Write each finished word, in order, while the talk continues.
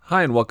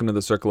Hi, and welcome to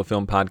the Circle of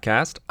Film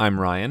podcast. I'm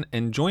Ryan,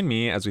 and join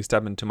me as we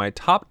step into my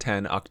top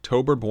 10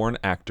 OctoberBorn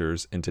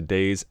actors in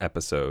today's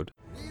episode.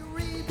 We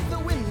read the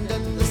wind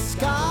and the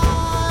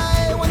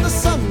sky when the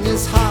sun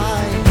is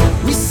high.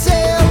 We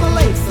sail the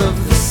length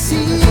of the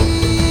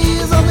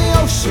seas on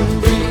the ocean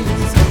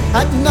breeze.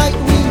 At night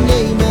we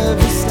name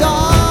every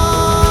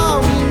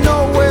star. We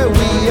know where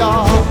we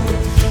are.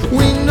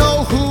 We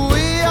know who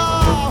we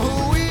are.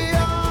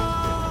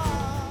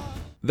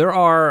 There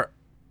are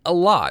a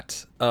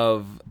lot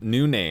of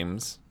new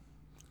names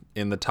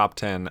in the top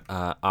 10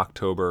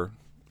 October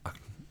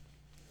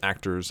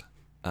actors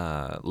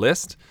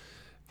list.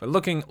 But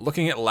looking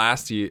at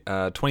last year,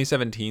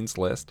 2017's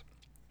list,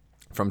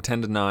 from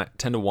 10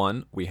 to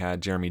 1, we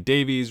had Jeremy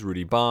Davies,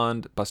 Rudy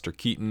Bond, Buster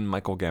Keaton,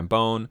 Michael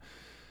Gambon,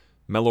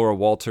 Melora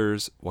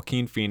Walters,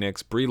 Joaquin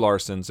Phoenix, Brie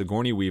Larson,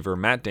 Sigourney Weaver,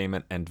 Matt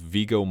Damon, and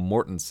Viggo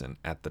Mortensen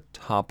at the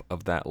top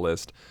of that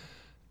list.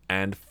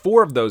 And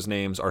 4 of those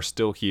names are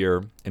still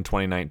here in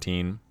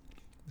 2019.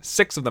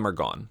 6 of them are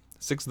gone.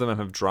 6 of them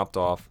have dropped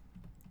off.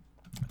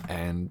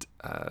 And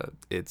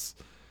it's...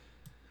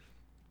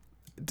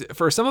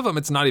 For some of them,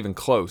 it's not even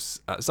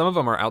close. Some of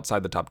them are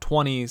outside the top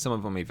 20. Some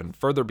of them even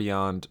further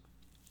beyond.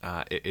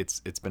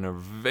 It's been a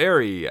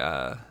very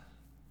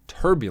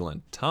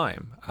turbulent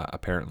time,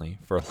 apparently,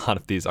 for a lot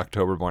of these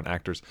OctoberBorn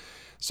actors.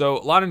 So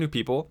a lot of new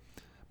people.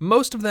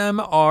 Most of them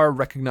are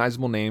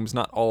recognizable names.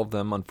 Not all of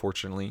them,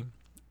 unfortunately.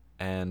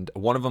 And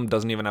one of them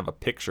doesn't even have a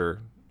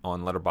picture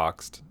on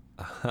Letterboxd.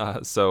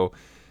 So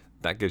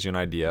that gives you an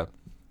idea.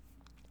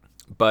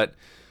 But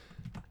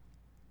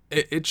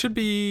it should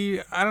be,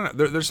 I don't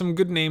know, there's some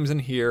good names in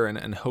here,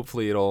 and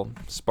hopefully it'll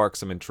spark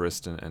some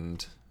interest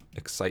and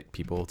excite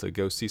people to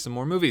go see some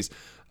more movies.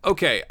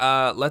 Okay,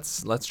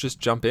 let's just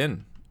jump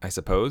in, I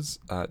suppose,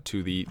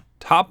 to the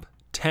top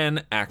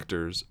 10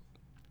 actors,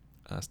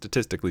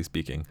 statistically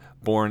speaking,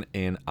 born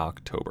in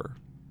October.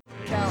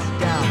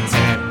 Countdown.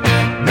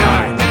 10,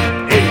 9,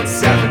 8,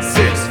 7,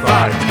 6,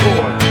 5,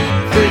 4,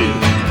 3, 2.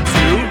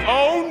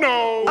 Oh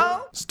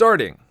no!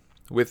 Starting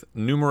with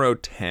numero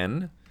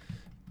 10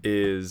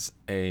 is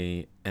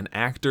an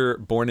actor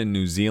born in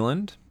New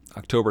Zealand,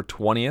 October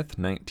 20th,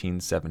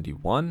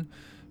 1971.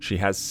 She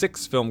has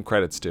 6 film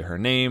credits to her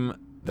name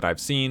that I've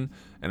seen,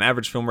 an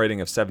average film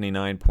rating of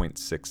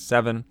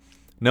 79.67,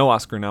 no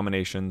Oscar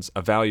nominations,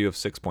 a value of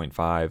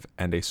 6.5,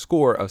 and a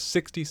score of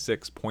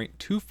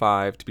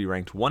 66.25 to be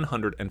ranked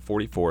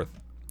 144th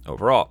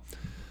overall.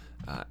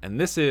 And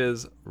this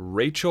is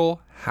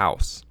Rachel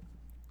House.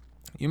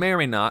 You may or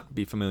may not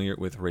be familiar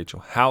with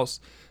Rachel House.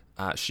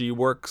 She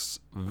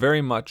works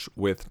very much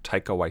with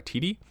Taika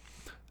Waititi.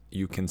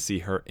 You can see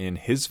her in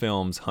his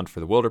films Hunt for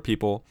the Wilder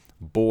People,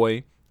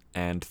 Boy,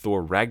 and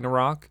Thor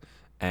Ragnarok,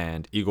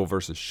 and Eagle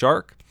vs.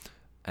 Shark.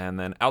 And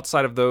then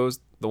outside of those,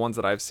 the ones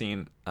that I've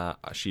seen,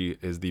 she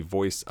is the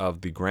voice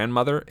of the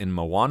grandmother in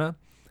Moana,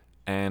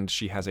 and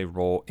she has a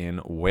role in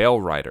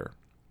Whale Rider.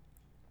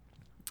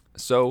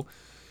 So,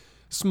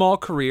 small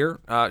career.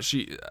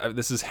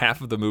 This is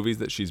half of the movies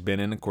that she's been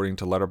in, according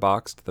to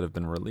Letterboxd, that have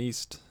been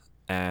released.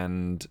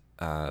 And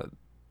for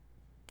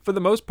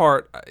the most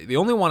part, the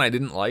only one I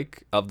didn't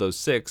like of those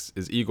 6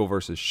 is Eagle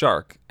vs.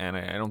 Shark. And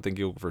I don't think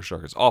Eagle vs.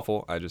 Shark is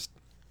awful. I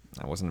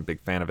wasn't a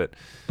big fan of it.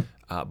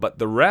 But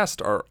the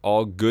rest are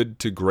all good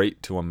to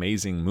great to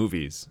amazing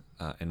movies,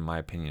 in my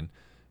opinion.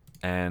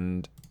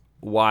 And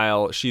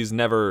while she's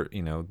never,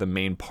 the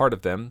main part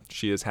of them,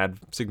 she has had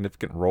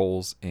significant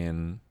roles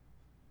in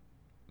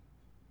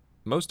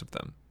most of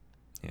them.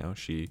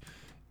 She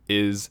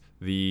is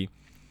the,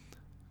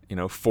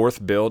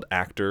 4th build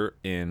actor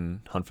in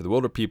Hunt for the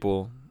Wilder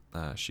People.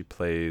 She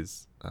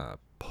plays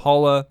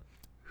Paula,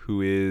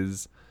 who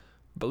is,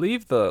 I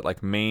believe, the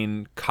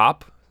main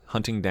cop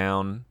hunting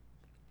down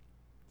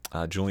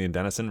Julian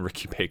Dennison,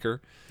 Ricky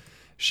Baker.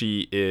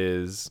 She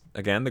is,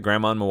 again, the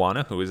grandma in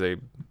Moana, who is a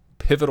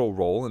pivotal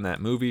role in that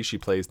movie. She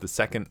plays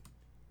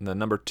the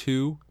number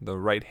 2, the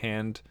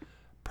right-hand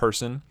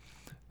person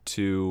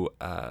to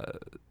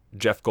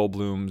Jeff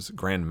Goldblum's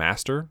Grand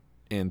Master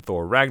in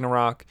Thor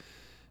Ragnarok.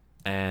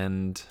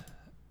 And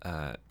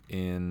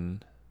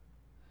in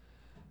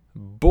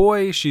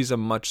Boy, she's a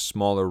much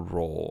smaller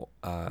role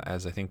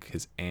as I think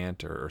his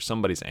aunt or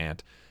somebody's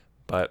aunt.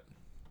 But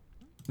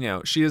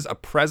she is a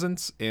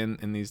presence in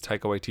these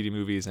Taika Waititi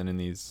movies and in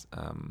these,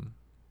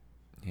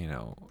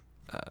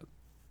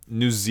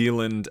 New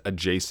Zealand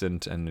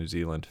adjacent and New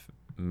Zealand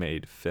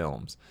made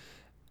films.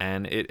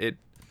 And it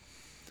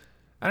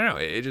I don't know,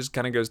 it just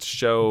kind of goes to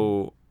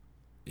show,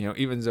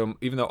 even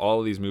though all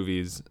of these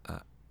movies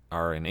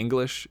are in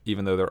English,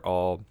 even though they're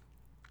all,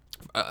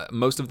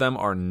 most of them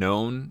are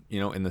known,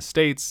 in the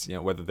States,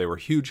 whether they were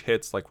huge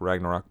hits like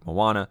Ragnarok,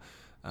 Moana,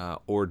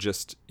 or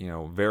just,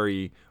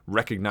 very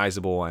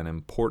recognizable and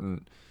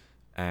important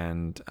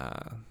and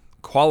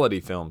quality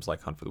films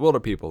like Hunt for the Wilder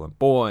People and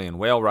Boy and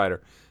Whale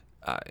Rider.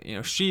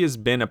 She has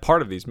been a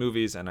part of these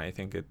movies, and I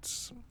think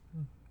it's,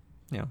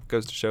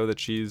 goes to show that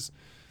she's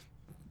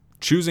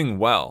choosing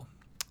well.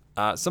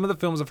 Some of the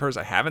films of hers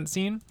I haven't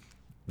seen.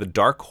 The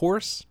Dark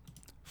Horse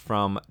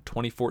from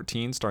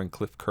 2014, starring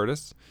Cliff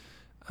Curtis.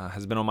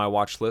 has been on my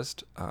watch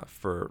list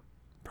for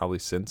probably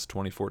since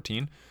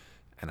 2014,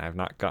 and I have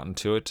not gotten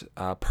to it.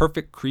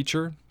 Perfect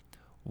Creature,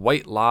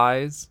 White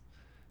Lies,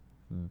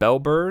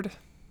 Bellbird,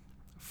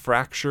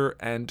 Fracture,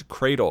 and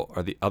Cradle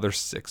are the other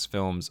 6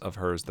 films of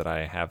hers that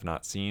I have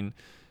not seen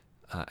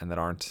and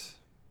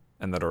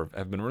that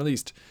have been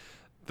released.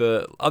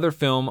 The other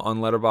film on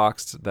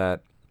Letterboxd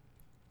that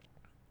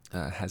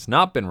has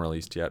not been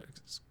released yet,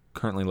 it's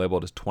currently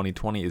labeled as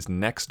 2020, is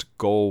Next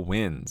Goal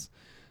Wins,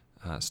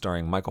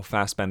 starring Michael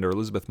Fassbender,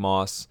 Elizabeth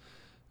Moss,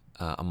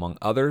 among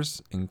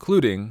others,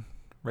 including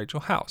Rachel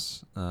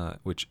House,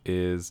 which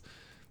is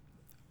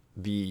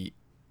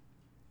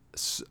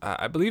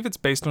I believe it's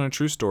based on a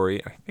true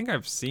story. I think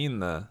I've seen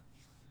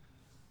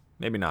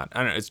maybe not. I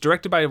don't know. It's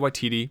directed by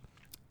Waititi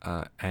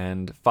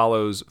and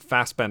follows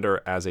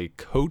Fassbender as a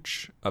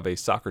coach of a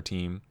soccer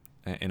team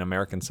in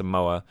American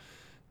Samoa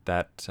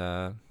that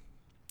are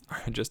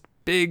just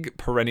big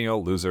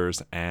perennial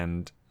losers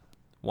and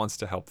wants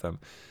to help them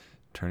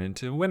turn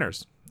into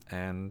winners.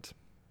 And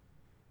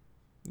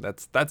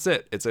that's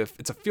it. It's a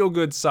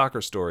feel-good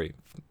soccer story,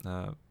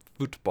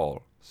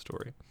 football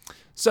story.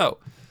 So,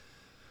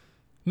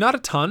 not a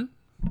ton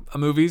of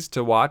movies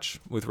to watch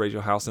with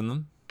Rachel House in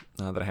them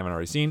that I haven't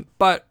already seen,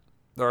 but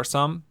there are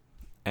some,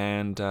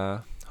 and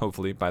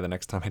hopefully by the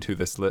next time I do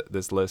this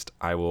list,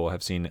 I will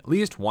have seen at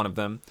least one of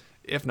them,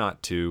 if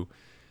not 2,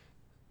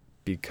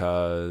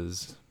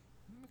 because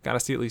gotta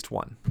see at least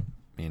one,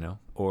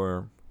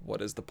 or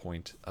what is the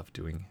point of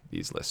doing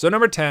these lists? So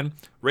number 10,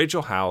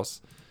 Rachel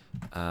House,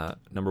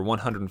 number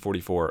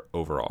 144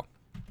 overall.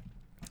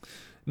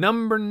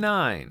 Number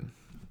 9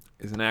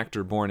 is an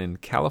actor born in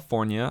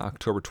California,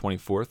 October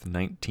 24th,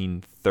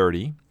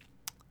 1930.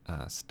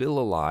 Still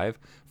alive.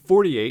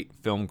 48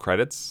 film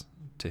credits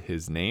to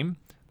his name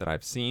that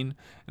I've seen.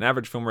 An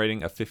average film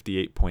rating of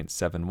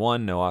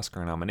 58.71, no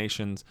Oscar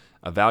nominations,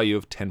 a value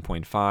of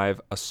 10.5,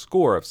 a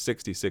score of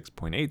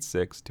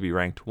 66.86 to be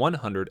ranked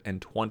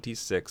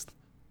 126th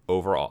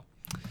overall.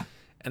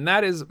 And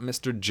that is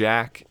Mr.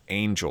 Jack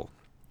Angel.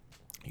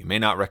 You may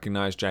not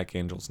recognize Jack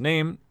Angel's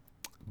name,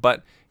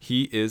 but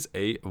he is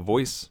a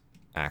voice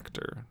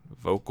actor,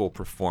 vocal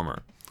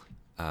performer.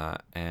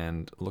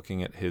 And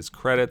looking at his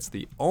credits,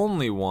 the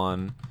only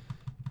one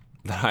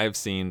that I've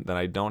seen that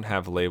I don't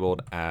have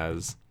labeled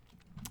as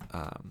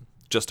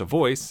just a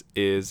voice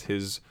is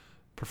his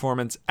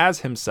performance as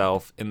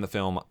himself in the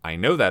film I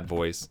Know That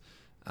Voice,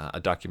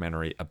 a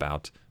documentary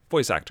about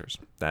voice actors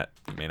that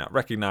you may not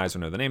recognize or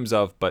know the names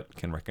of, but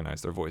can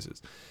recognize their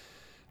voices.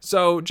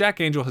 So Jack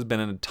Angel has been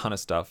in a ton of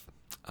stuff,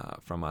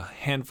 from a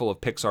handful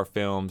of Pixar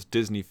films,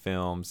 Disney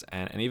films,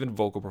 and even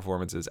vocal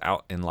performances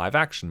out in live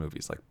action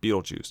movies like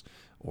Beetlejuice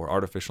or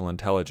Artificial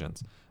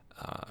Intelligence,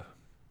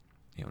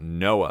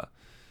 Noah.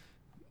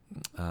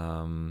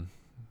 Continuing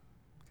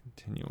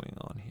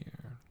on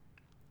here,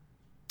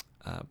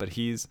 but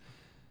he's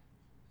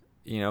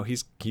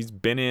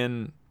been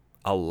in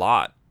a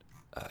lot.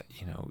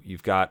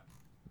 You've got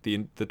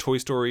the Toy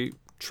Story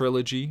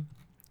trilogy.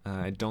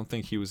 I don't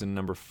think he was in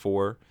number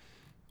 4,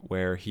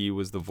 where he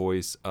was the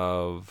voice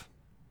of,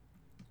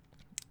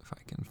 if I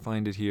can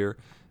find it here,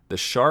 the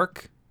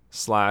shark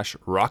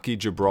 / Rocky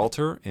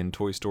Gibraltar in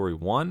Toy Story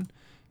 1,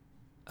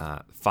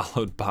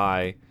 followed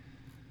by,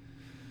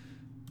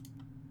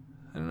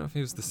 I don't know if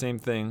he was the same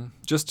thing,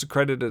 just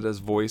credited as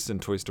voice in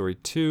Toy Story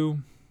 2,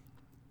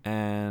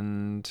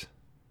 and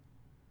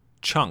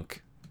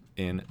Chunk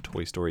in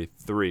Toy Story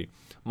 3.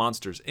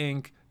 Monsters,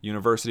 Inc.,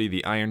 University,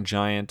 The Iron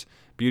Giant,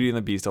 Beauty and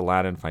the Beast,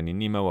 Aladdin, Finding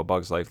Nemo, A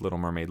Bug's Life, Little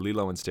Mermaid,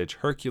 Lilo and Stitch,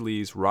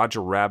 Hercules,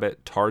 Roger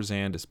Rabbit,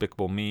 Tarzan,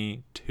 Despicable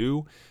Me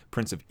 2,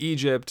 Prince of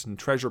Egypt, and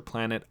Treasure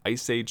Planet,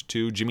 Ice Age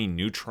 2, Jimmy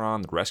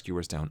Neutron, The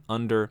Rescuers Down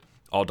Under,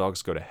 All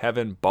Dogs Go to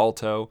Heaven,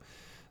 Balto,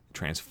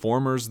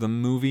 Transformers the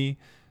movie,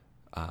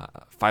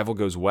 Fievel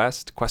Goes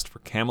West, Quest for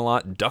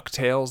Camelot,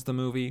 DuckTales the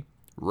movie,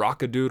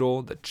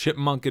 Rockadoodle, The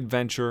Chipmunk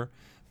Adventure,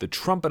 The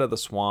Trumpet of the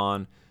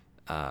Swan,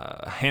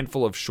 a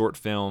handful of short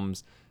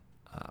films,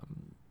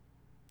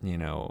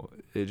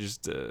 it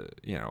just a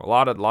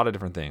lot of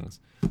different things,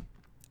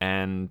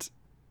 and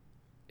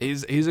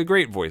he's a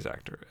great voice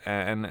actor,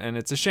 and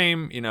it's a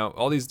shame,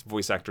 all these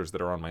voice actors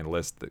that are on my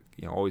list that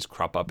always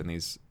crop up in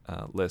these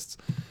lists,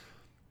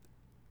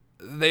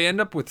 they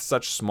end up with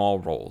such small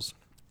roles,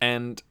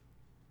 and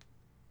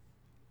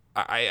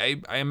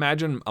I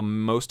imagine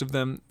most of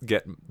them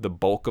get the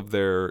bulk of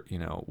their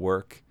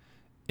work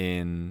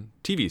in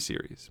TV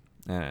series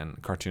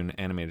and cartoon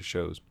animated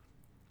shows.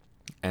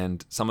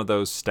 And some of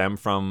those stem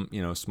from,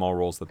 small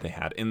roles that they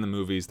had in the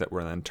movies that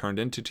were then turned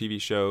into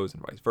TV shows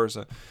and vice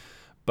versa.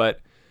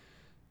 But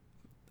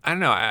I don't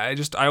know. I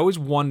always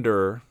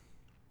wonder,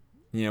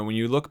 when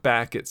you look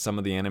back at some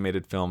of the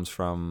animated films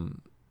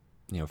from,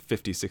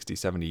 50, 60,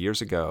 70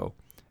 years ago,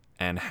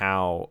 and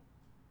how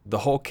the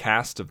whole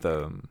cast of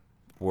them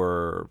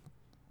were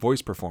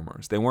voice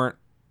performers. They weren't,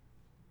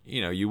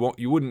 you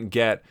wouldn't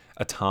get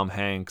a Tom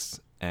Hanks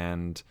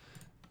and,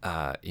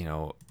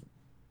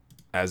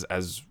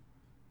 as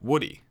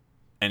Woody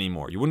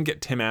anymore. You wouldn't get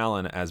Tim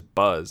Allen as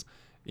Buzz,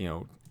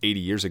 80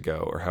 years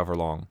ago or however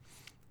long.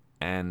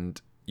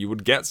 And you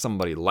would get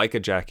somebody like a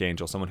Jack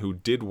Angel, someone who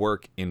did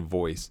work in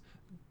voice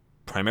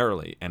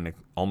primarily and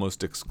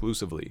almost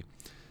exclusively.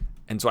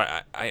 And so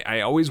I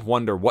always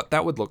wonder what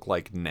that would look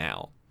like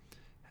now.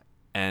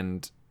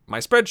 And my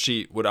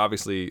spreadsheet would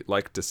obviously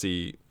like to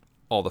see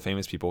all the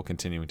famous people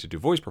continuing to do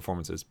voice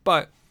performances,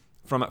 but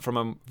from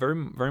a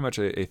very much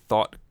a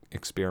thought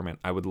experiment,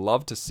 I would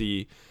love to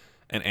see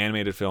an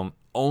animated film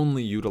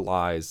only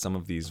utilize some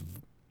of these,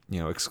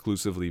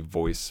 exclusively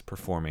voice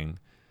performing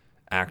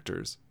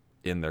actors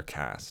in their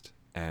cast,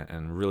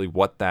 and really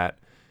what that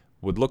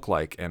would look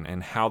like,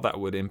 and how that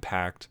would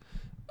impact,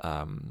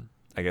 I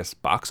guess,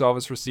 box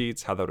office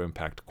receipts, how that would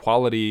impact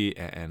quality,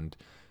 and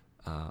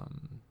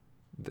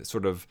the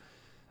sort of,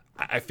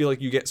 I feel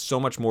like you get so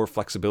much more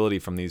flexibility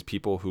from these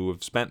people who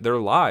have spent their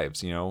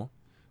lives,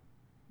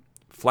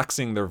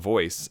 flexing their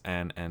voice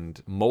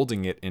and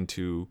molding it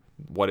into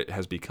what it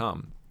has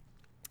become.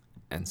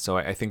 And so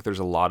I think there's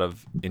a lot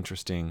of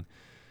interesting.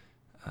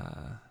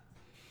 I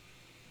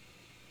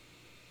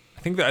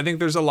think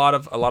there's a lot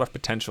of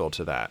potential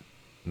to that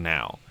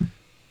now.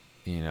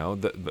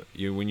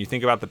 When you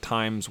think about the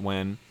times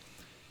when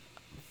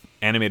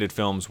animated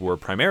films were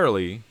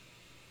primarily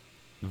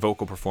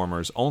vocal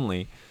performers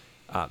only,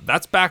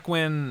 that's back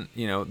when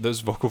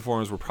those vocal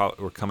performers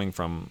were coming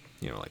from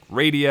like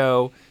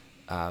radio.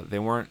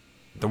 There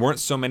weren't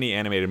so many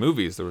animated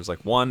movies. There was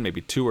like one,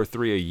 maybe two or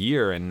three a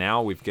year, and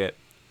now we get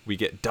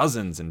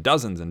dozens and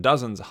dozens and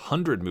dozens,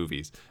 100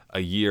 movies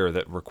a year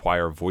that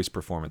require voice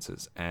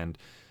performances. And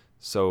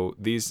so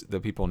the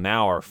people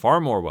now are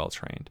far more well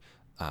trained,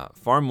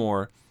 far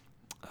more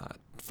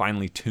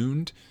finely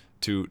tuned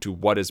to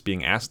what is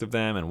being asked of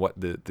them and what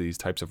these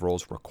types of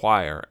roles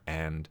require.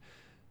 And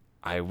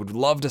I would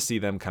love to see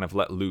them kind of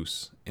let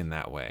loose in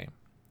that way.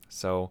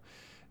 So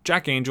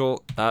Jack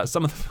Angel,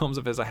 some of the films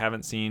of his I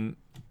haven't seen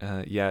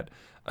yet.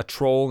 A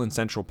Troll in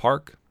Central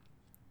Park,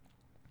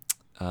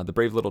 The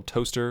Brave Little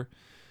Toaster,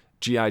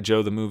 G.I.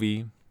 Joe the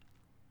movie,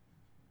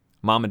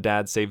 Mom and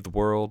Dad Save the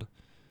World,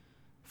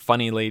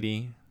 Funny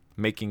Lady,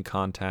 Making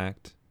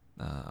Contact,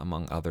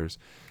 among others.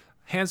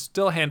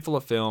 Still a handful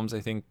of films. I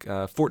think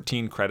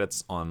 14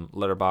 credits on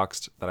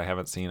Letterboxd that I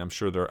haven't seen. I'm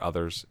sure there are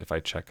others if I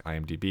check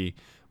IMDb.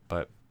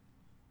 But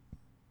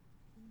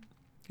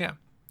yeah,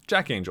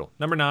 Jack Angel,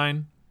 number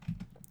 9.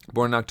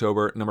 Born in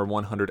October, number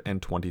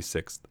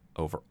 126th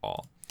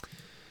overall.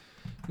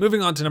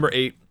 Moving on to number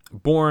 8.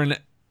 Born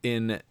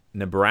in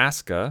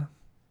Nebraska,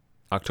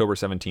 October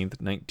 17th,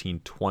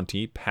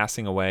 1920.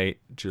 Passing away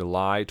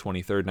July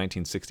 23rd,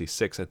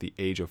 1966 at the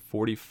age of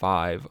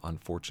 45,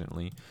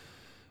 unfortunately.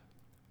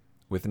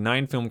 With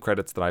 9 film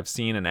credits that I've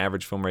seen, an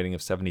average film rating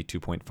of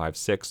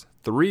 72.56,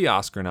 3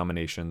 Oscar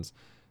nominations,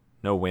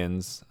 no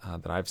wins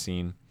that I've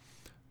seen,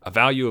 a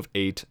value of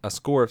 8, a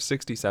score of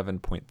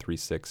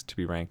 67.36 to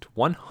be ranked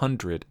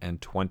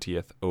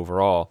 120th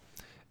overall,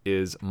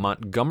 is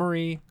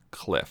Montgomery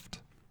Clift.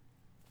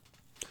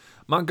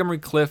 Montgomery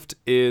Clift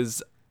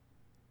is,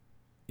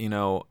 a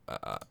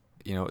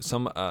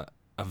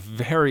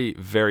very,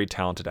 very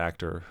talented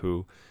actor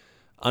who,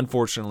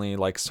 unfortunately,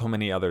 like so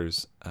many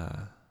others,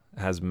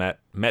 has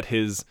met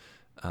his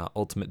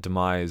ultimate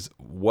demise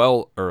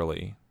well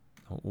early,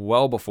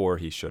 well before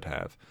he should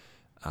have.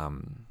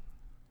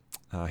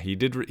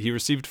 He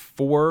received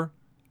 4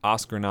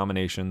 Oscar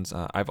nominations.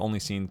 I've only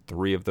seen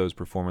 3 of those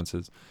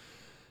performances,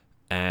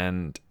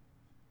 and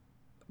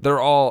they're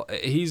all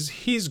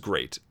he's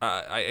great.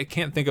 I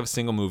can't think of a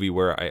single movie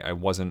where I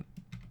wasn't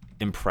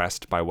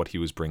impressed by what he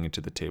was bringing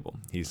to the table.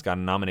 He's got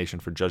a nomination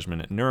for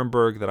Judgment at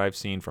Nuremberg that I've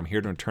seen, From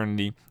Here to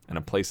Eternity, and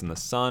A Place in the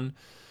Sun.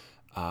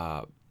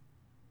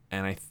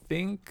 And I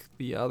think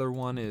the other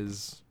one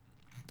is,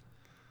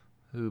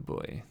 oh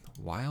boy,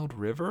 Wild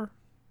River? ?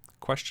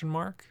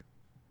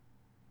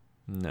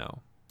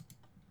 No.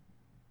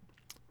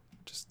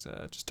 Just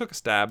took a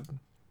stab.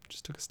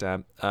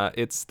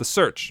 It's The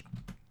Search.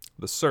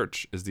 The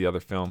Search is the other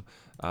film,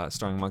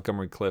 starring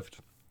Montgomery Clift,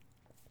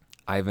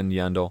 Ivan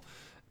Yendel,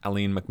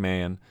 Aline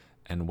McMahon,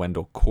 and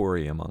Wendell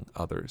Corey, among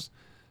others.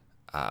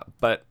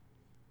 But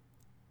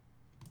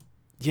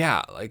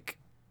yeah, like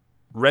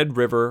Red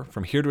River,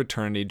 From Here to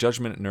Eternity,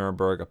 Judgment at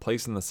Nuremberg, A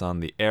Place in the Sun,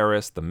 The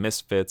Heiress, The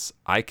Misfits,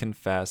 I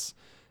Confess,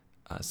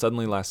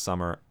 Suddenly Last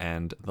Summer,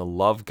 and The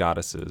Love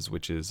Goddesses,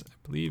 which is, I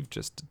believe,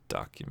 just a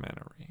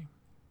documentary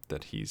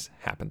that he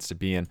happens to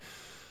be in.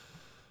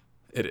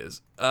 It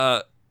is.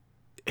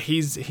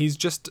 He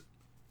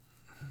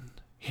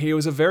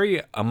was a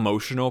very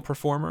emotional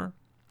performer.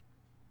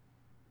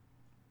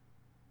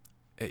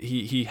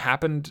 He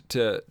happened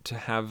to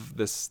have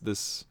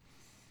this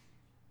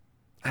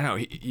I don't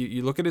know,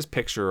 you look at his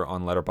picture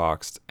on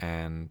Letterboxd,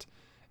 and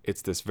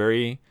it's this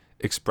very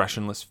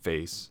expressionless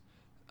face,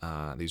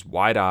 these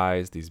wide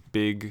eyes, these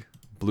big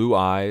blue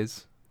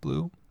eyes,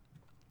 blue,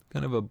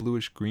 kind of a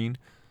bluish green,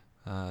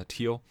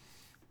 teal,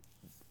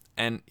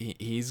 and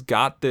he's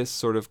got this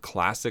sort of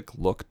classic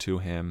look to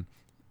him.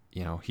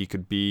 He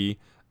could be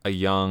a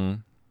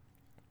young,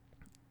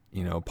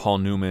 Paul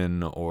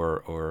Newman,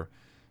 or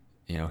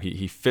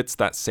he fits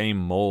that same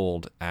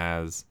mold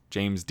as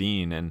James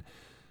Dean, and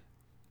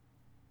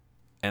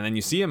And then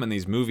you see him in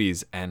these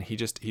movies, and he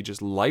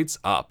just lights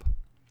up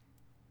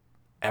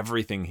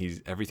everything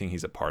he's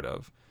a part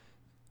of.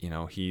 You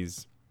know,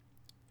 he's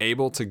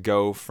able to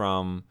go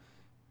from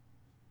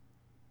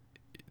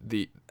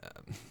the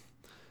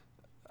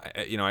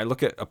I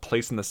look at A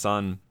Place in the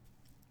Sun,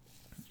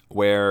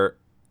 where,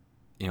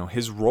 you know,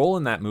 his role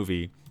in that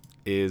movie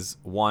is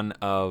one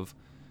of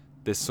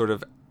this sort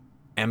of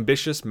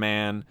ambitious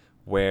man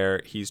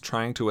where he's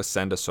trying to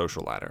ascend a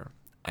social ladder,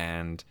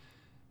 and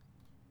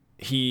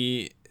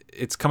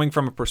it's coming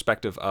from a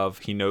perspective of,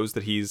 he knows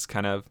that he's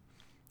kind of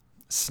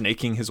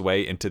snaking his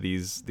way into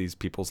these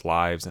people's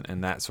lives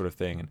and that sort of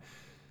thing. And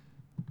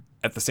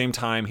at the same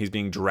time, he's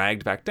being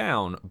dragged back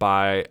down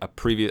by a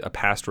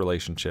past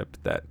relationship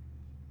that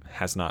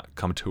has not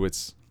come to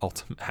its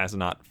ultimate, has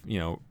not, you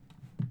know,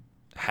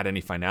 had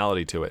any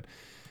finality to it.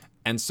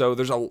 And so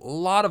there's a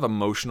lot of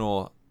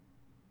emotional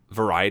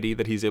variety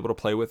that he's able to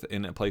play with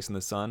in A Place in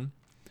the Sun.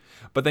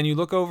 But then you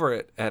look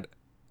over at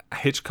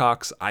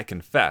Hitchcock's I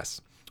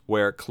Confess,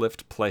 where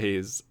Clift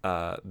plays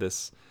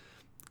this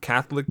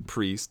Catholic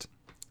priest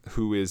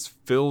who is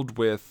filled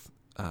with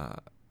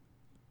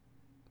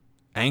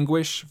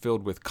anguish,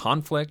 filled with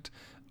conflict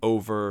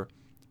over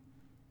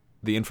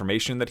the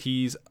information that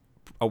he's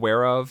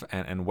aware of,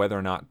 and whether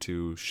or not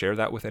to share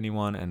that with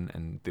anyone,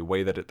 and the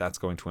way that that's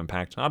going to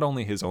impact not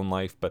only his own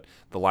life, but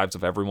the lives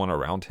of everyone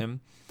around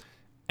him.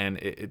 And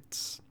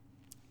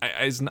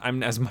I'm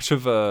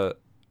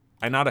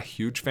not a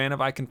huge fan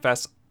of I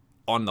Confess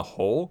on the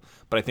whole,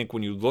 but I think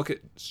when you look at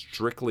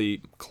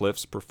strictly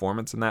Clift's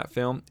performance in that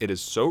film, it is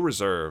so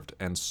reserved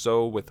and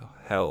so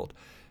withheld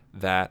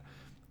that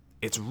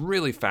it's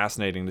really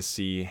fascinating to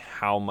see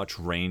how much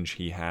range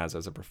he has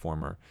as a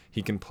performer.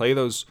 He can play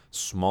those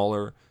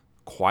smaller,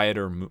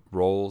 quieter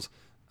roles.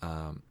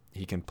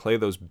 He can play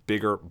those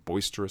bigger,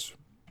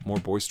 more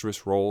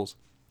boisterous roles.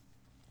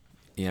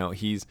 You know,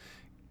 he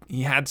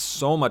had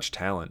so much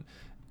talent,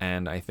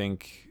 and I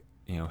think,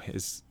 you know,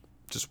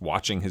 just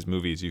watching his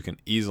movies, you can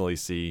easily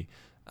see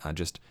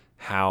just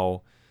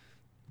how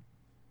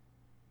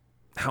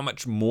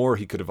much more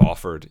he could have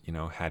offered, you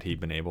know, had he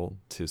been able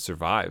to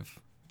survive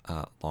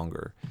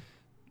longer.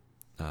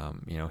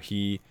 You know,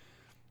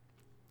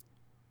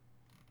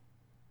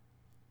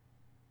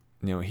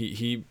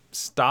 he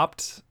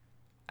stopped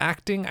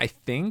acting, I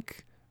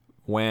think,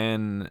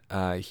 when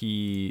let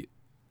me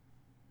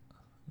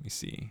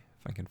see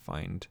if I can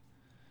find.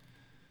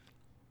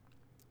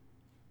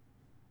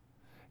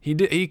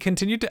 He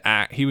continued to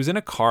act. He was in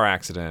a car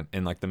accident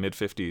in like the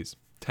mid-50s,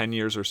 10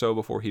 years or so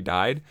before he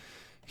died.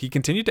 He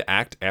continued to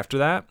act after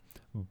that,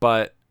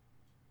 but,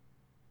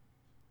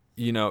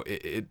 you know,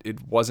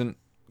 it wasn't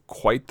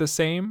quite the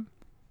same.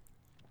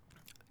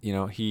 You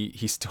know, he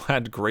still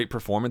had great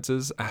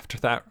performances after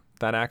that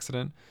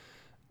accident,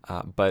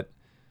 but,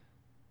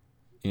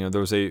 you know,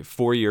 there was a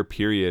 4-year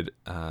period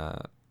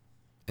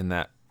in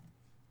that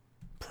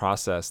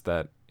process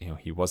that, you know,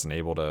 he wasn't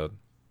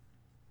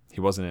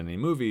in any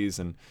movies,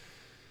 and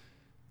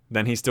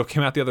then he still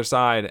came out the other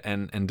side,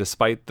 and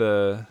despite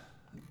the,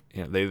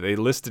 you know, they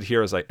listed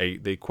here as like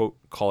they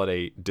call it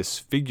a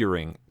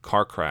disfiguring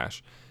car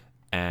crash,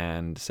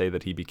 and say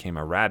that he became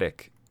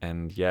erratic,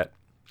 and yet,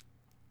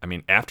 I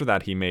mean, after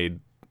that he made,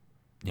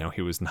 you know,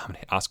 he was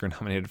Oscar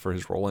nominated for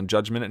his role in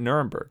Judgment at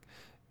Nuremberg.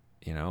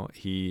 You know,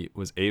 he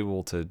was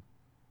able to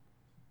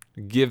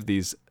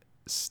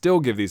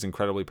still give these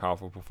incredibly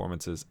powerful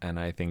performances, and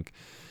I think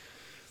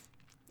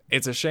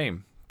it's a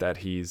shame that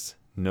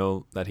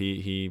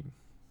he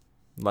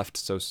left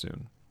so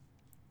soon.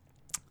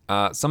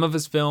 Some of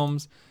his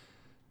films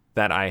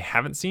that I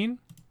haven't seen,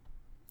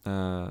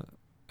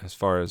 as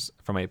far as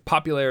from a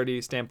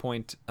popularity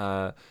standpoint,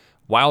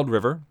 Wild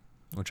River,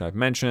 which I've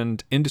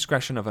mentioned,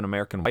 Indiscretion of an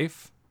American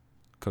Wife,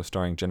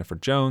 co-starring Jennifer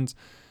Jones,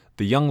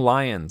 The Young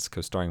Lions,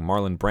 co-starring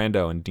Marlon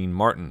Brando and Dean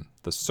Martin,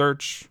 The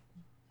Search,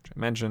 which I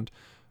mentioned,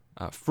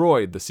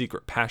 Freud, The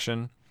Secret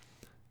Passion,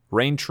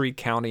 Raintree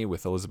County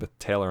with Elizabeth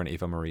Taylor and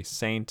Eva Marie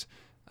Saint,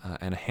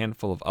 and a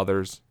handful of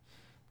others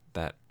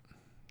that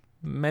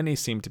many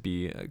seem to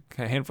be, a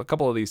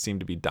couple of these seem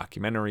to be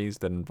documentaries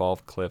that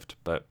involve Clift,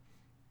 but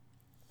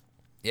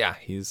yeah,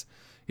 he's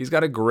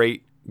got a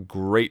great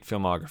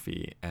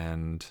filmography,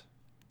 and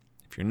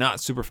if you're not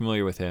super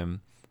familiar with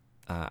him,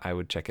 I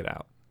would check it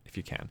out if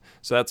you can.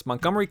 So that's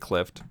Montgomery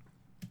Clift,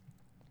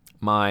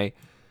 my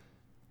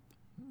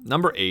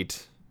number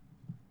 8,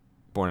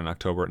 born in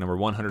October, number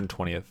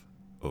 120th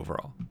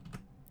overall.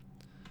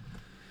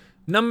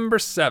 Number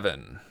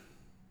 7,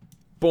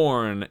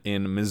 born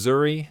in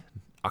Missouri,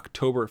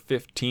 October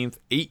 15th,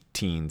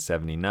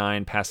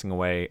 1879, passing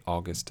away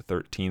August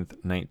 13th,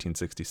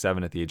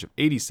 1967 at the age of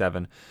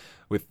 87,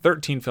 with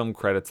 13 film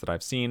credits that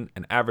I've seen,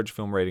 an average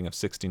film rating of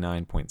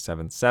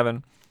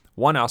 69.77,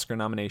 1 Oscar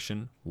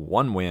nomination,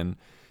 1 win,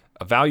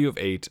 a value of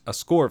 8, a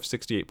score of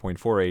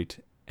 68.48,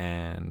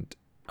 and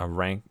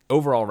a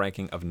overall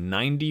ranking of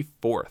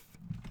 94th.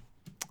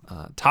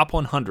 Top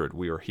 100,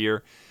 we are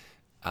here.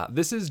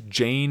 This is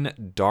Jane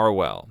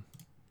Darwell.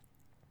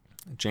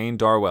 Jane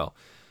Darwell.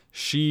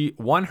 She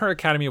won her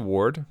Academy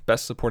Award,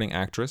 Best Supporting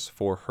Actress,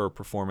 for her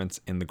performance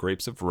in The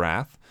Grapes of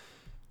Wrath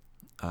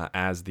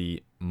as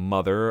the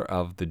mother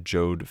of the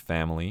Joad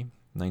family,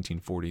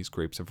 1940s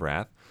Grapes of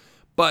Wrath.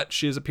 But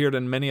she has appeared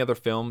in many other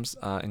films,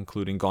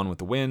 including Gone with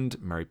the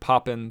Wind, Mary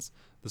Poppins,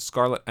 The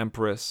Scarlet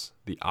Empress,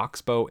 The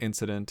Oxbow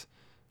Incident,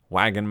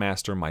 Wagon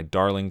Master, My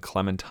Darling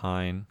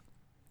Clementine,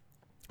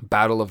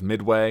 Battle of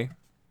Midway,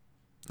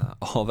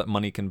 All That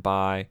Money Can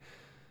Buy,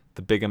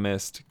 The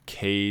Bigamist,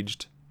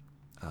 Caged,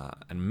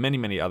 and many,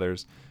 many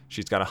others.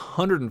 She's got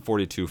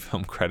 142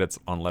 film credits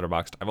on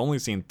Letterboxd. I've only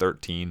seen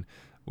 13,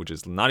 which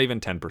is not even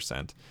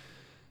 10%.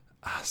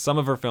 Some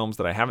of her films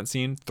that I haven't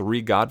seen: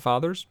 Three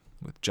Godfathers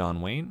with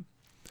John Wayne,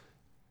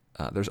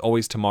 There's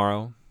Always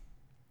Tomorrow,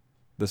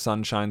 The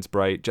Sun Shines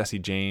Bright, Jesse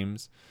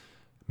James,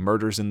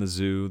 Murders in the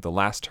Zoo, The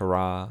Last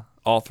Hurrah,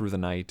 All Through the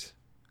Night,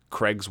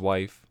 Craig's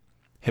Wife,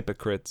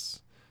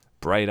 Hypocrites,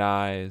 Bright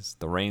Eyes,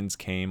 The Rains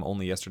Came,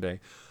 Only Yesterday.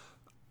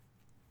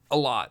 A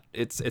lot.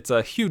 It's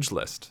a huge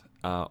list.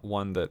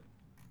 One that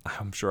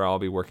I'm sure I'll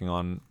be working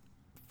on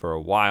for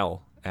a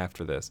while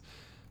after this.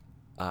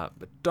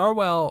 But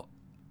Darwell,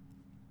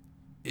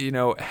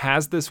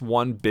 has this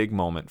one big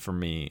moment for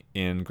me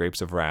in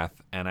Grapes of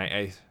Wrath, and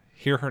I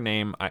hear her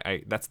name.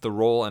 I that's the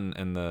role and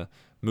the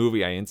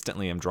movie I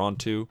instantly am drawn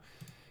to,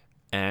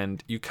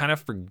 and you kind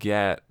of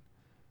forget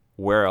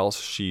where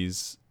else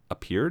she's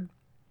appeared,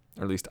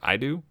 or at least I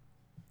do.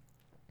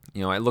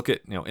 I look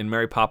at, in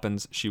Mary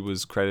Poppins, she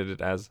was credited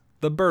as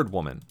the Bird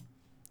Woman.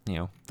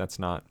 That's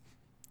not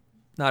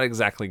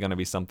exactly going to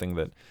be something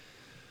that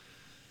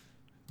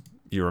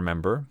you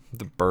remember,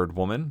 the Bird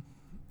Woman.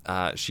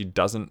 She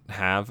doesn't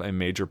have a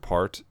major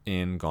part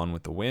in Gone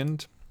with the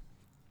Wind.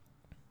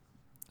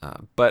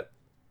 But,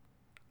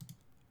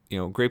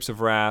 Grapes of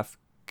Wrath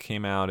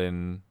came out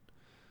in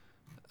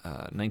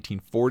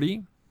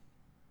 1940.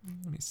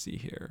 Let me see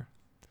here.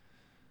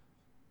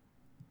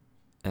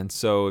 And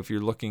so if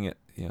you're looking at,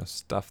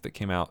 stuff that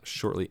came out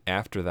shortly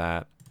after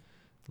that,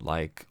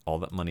 like All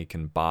That Money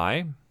Can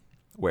Buy,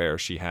 where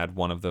she had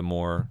one of the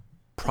more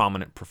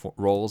prominent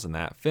roles in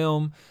that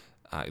film.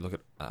 You look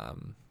at,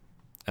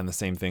 and the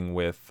same thing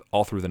with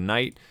All Through the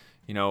Night.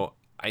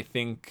 I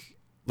think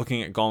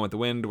looking at Gone with the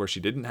Wind, where she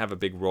didn't have a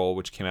big role,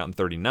 which came out in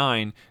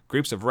 1939,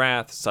 Grapes of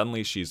Wrath,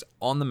 suddenly she's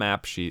on the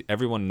map.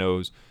 Everyone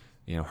knows,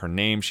 her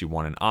name. She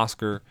won an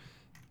Oscar,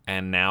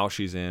 and now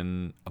she's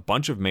in a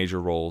bunch of major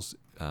roles.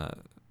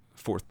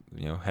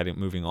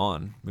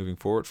 Moving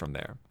forward from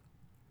there.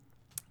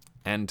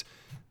 And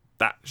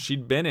that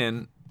she'd been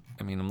in,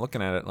 I'm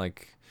looking at it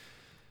like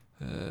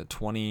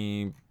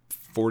 20,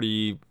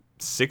 40,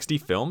 60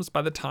 films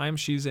by the time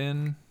she's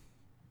in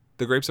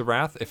The Grapes of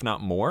Wrath, if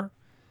not more.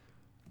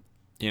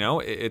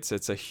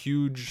 It's a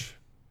huge,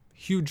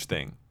 huge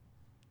thing.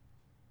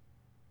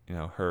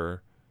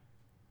 Her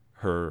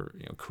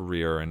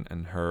career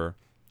and her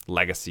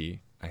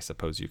legacy, I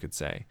suppose you could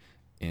say,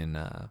 in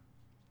the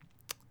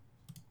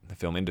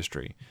film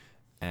industry.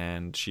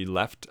 And she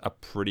left a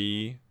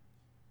pretty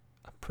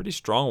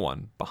strong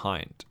one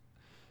behind.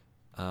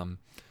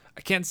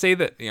 I can't say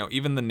that,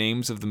 even the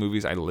names of the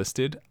movies I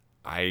listed,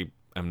 I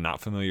am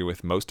not familiar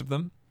with most of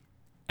them.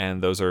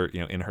 And those are,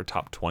 in her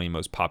top 20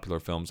 most popular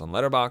films on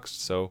Letterboxd.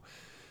 So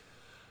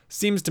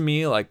seems to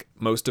me like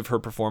most of her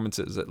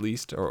performances, at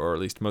least, or at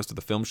least most of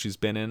the films she's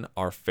been in,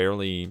 are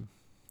fairly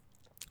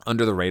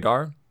under the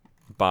radar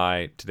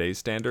by today's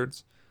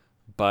standards.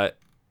 But,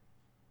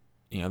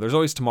 There's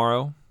Always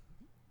Tomorrow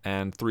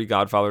and Three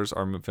Godfathers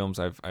are films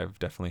I've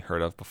definitely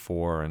heard of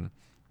before. And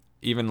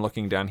even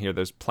looking down here,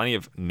 there's plenty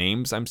of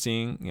names I'm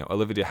seeing.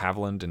 Olivia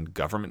Havilland in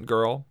Government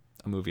Girl,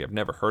 a movie I've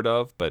never heard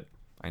of, but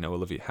I know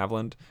Olivia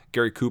Havilland.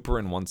 Gary Cooper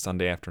in One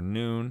Sunday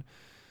Afternoon.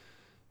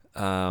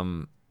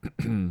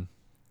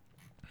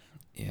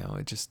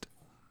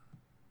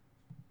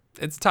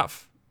 It's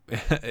tough.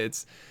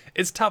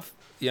 It's tough.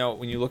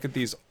 When you look at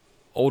these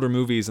older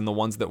movies and the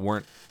ones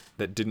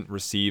that didn't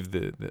receive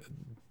the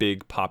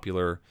big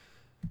popular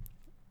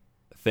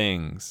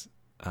things,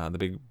 the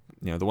big,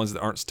 the ones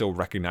that aren't still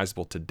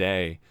recognizable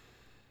today,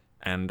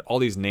 and all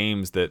these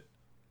names that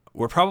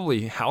were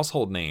probably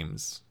household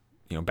names,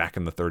 back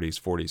in the 30s,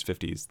 40s,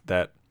 50s,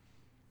 that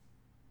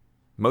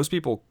most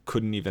people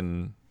couldn't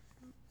even,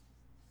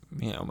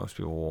 most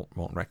people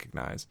won't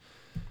recognize.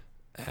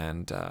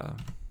 And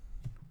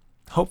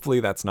hopefully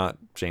that's not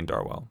Jane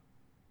Darwell,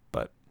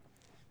 but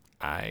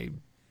I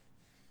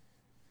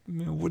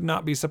would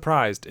not be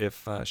surprised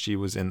if she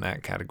was in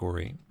that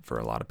category for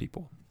a lot of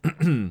people.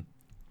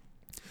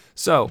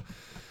 So,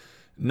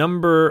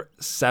 number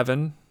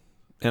 7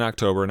 in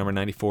October, number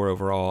 94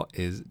 overall,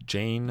 is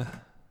Jane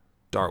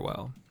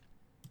Darwell.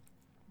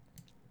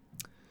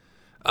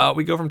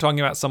 We go from talking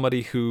about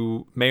somebody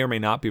who may or may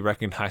not be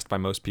recognized by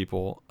most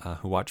people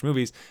who watch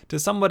movies to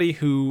somebody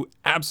who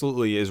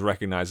absolutely is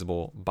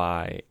recognizable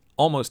by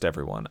almost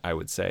everyone, I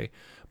would say.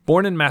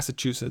 Born in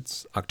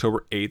Massachusetts,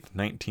 October 8th,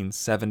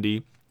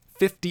 1970.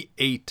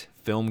 58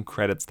 film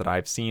credits that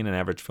I've seen, an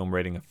average film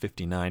rating of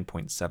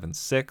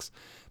 59.76.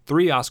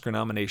 3 Oscar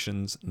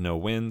nominations, no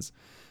wins.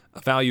 a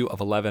value of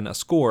 11, a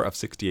score of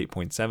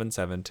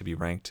 68.77 to be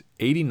ranked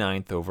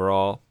 89th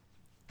overall,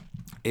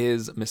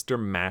 is Mr.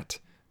 Matt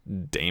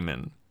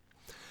Damon.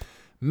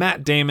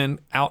 Matt Damon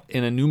out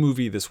in a new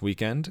movie this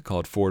weekend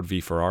called Ford v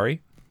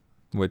Ferrari,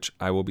 which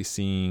I will be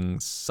seeing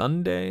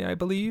Sunday, I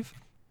believe.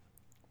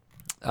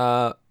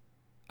 I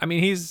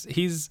mean,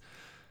 he's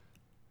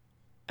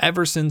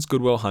ever since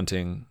Good Will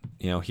Hunting,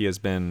 he has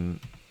been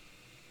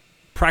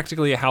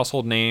practically a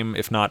household name,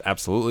 if not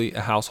absolutely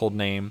a household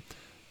name,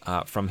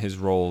 from his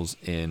roles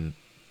in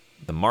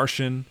The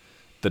Martian,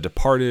 The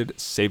Departed,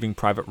 Saving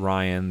Private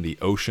Ryan, the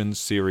Ocean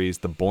series,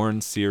 the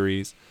Bourne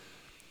series,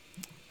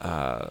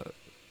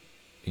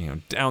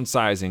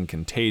 Downsizing,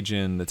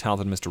 Contagion, The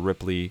Talented Mr.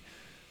 Ripley,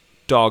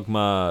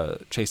 Dogma,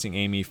 Chasing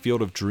Amy,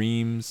 Field of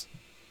Dreams,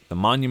 The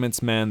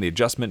Monuments Men, The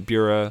Adjustment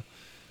Bureau,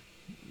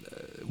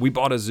 We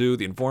Bought a Zoo,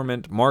 The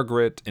Informant,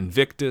 Margaret,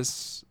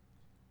 Invictus,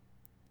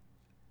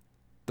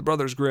 The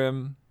Brothers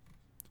Grimm,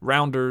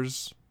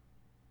 Rounders,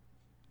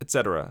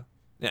 etc.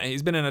 Yeah,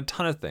 he's been in a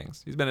ton of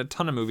things. He's been in a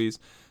ton of movies.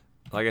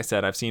 Like I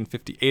said, I've seen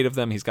 58 of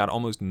them. He's got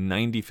almost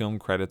 90 film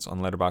credits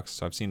on Letterboxd,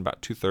 so I've seen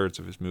about 2/3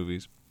 of his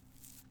movies.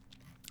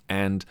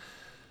 And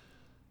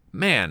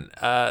man,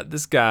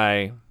 this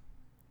guy,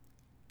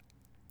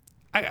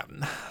 I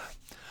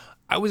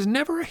was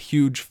never a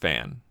huge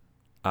fan.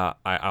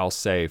 I'll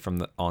say from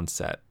the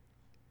onset.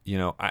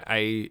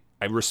 I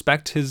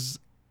respect his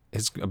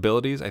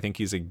abilities. I think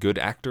he's a good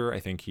actor. I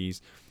think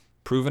he's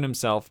proven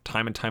himself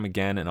time and time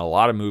again in a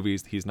lot of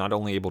movies. He's not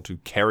only able to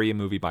carry a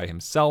movie by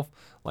himself,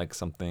 like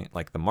something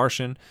like The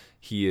Martian,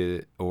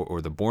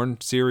 or the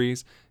Bourne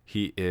series.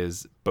 He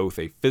is both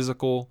a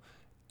physical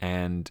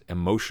and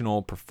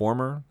emotional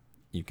performer.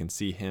 You can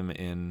see him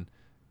in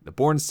the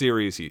Bourne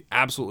series. He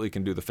absolutely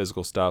can do the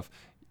physical stuff.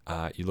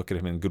 You look at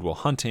him in Good Will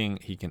Hunting.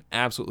 He can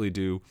absolutely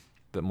do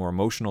the more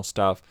emotional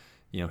stuff.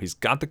 He's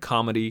got the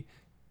comedy.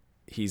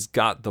 He's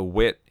got the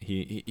wit.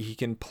 He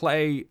can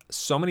play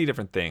so many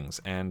different things.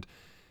 And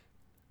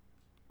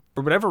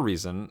for whatever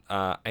reason,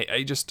 I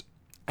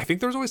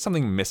think there was always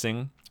something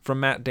missing from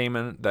Matt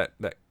Damon that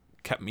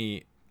kept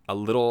me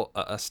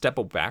a step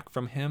back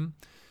from him.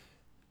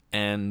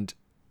 And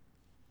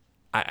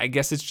I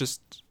guess it's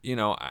just,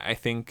 I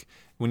think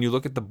when you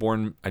look at the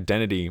Bourne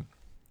Identity,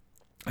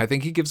 I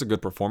think he gives a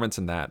good performance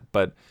in that.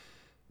 But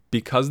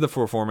because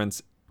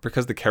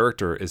the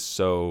character is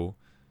so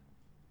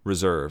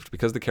reserved,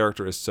 because the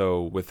character is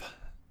so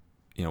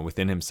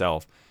within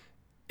himself,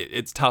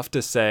 it's tough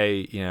to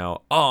say,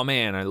 oh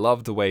man, I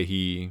love the way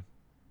he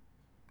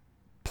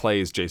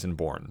plays Jason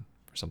Bourne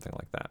or something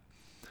like that.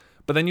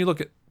 But then you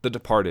look at The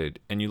Departed,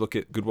 and you look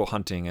at Good Will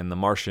Hunting and The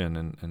Martian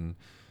and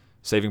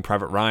Saving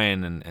Private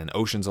Ryan and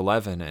Ocean's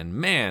 11, and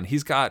man, he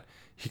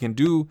can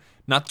do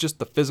not just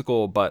the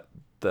physical, but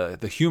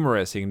the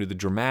humorous. He can do the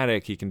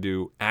dramatic. He can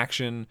do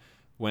action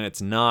when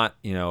it's not,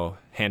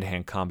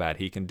 hand-to-hand combat.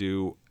 He can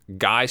do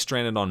guy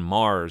stranded on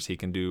Mars. He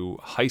can do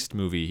heist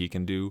movie. He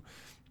can do,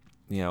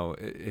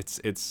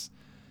 it's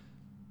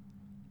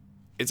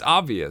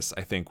obvious,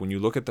 I think, when you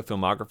look at the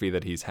filmography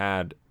that he's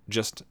had,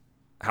 just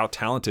how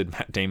talented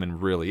Matt Damon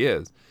really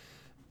is.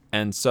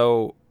 And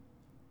so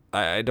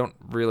I don't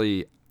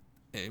really,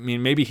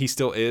 maybe he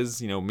still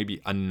is,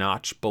 maybe a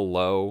notch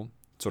below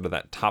sort of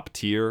that top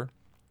tier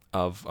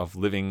of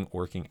living,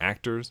 working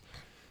actors.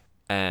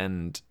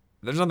 And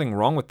there's nothing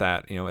wrong with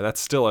that.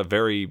 That's still a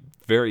very,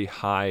 very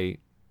high,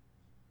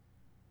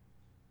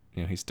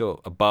 he's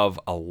still above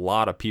a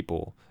lot of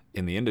people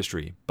in the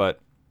industry. But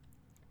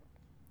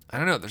I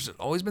don't know. There's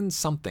always been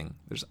something.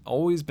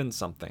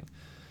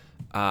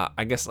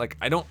 I guess,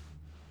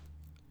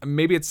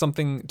 maybe it's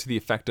something to the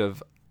effect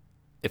of,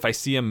 if I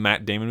see a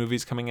Matt Damon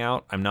movies coming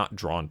out, I'm not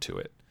drawn to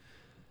it.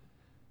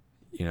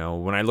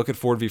 When I look at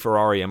Ford v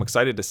Ferrari, I'm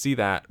excited to see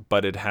that,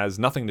 but it has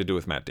nothing to do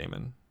with Matt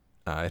Damon.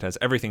 It has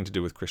everything to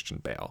do with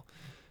Christian Bale.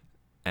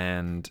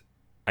 And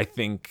I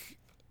think,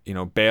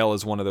 Bale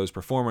is one of those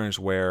performers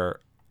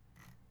where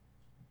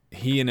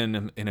he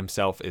in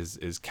himself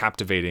is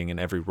captivating in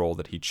every role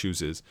that he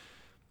chooses.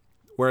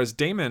 Whereas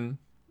Damon,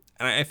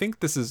 and I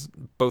think this is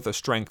both a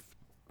strength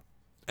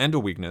and a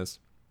weakness,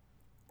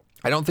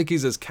 I don't think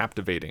he's as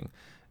captivating.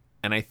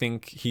 And I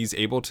think he's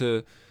able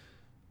to,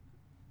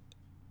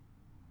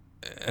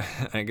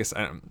 I guess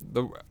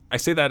I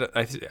say that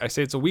I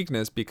say it's a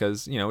weakness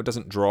because, it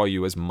doesn't draw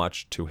you as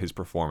much to his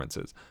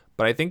performances.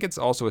 But I think it's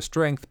also a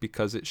strength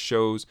because it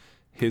shows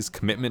his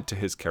commitment to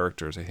his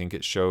characters. I think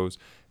it shows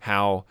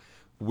how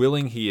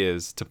willing he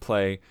is to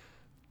play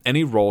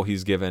any role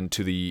he's given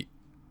to the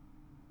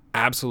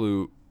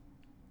absolute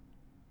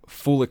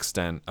full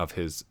extent of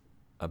his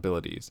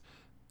abilities.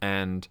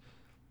 And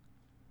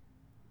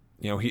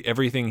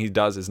everything he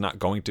does is not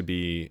going to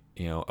be,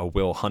 a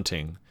Will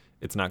Hunting.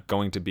 It's not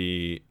going to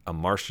be a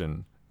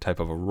Martian type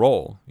of a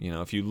role.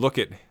 If you look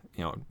at,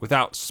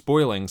 without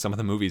spoiling some of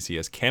the movies he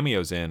has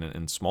cameos in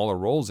and smaller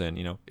roles in,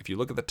 if you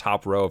look at the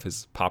top row of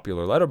his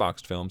popular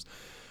Letterboxd films,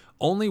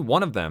 only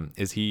one of them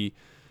is he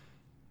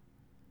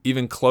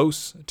even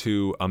close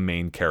to a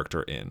main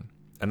character in,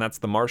 and that's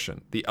The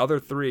Martian. The other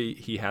three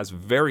he has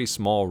very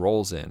small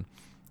roles in,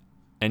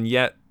 and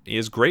yet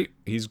is great.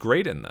 He's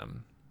great in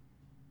them,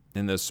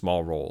 in those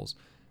small roles.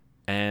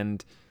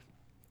 And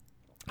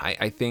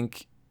I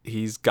think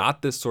he's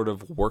got this sort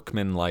of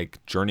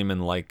workman-like,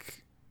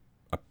 journeyman-like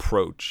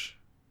approach,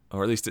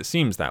 or at least it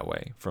seems that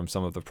way from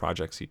some of the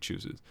projects he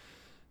chooses.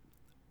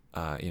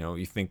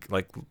 You think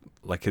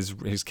like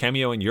his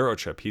cameo in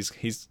Eurotrip.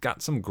 He's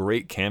got some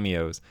great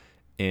cameos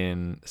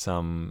in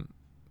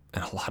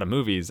a lot of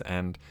movies,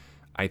 and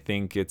I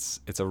think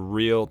it's a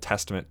real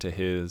testament to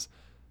his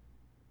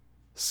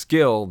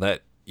skill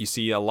that you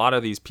see a lot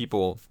of these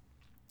people,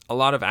 a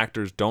lot of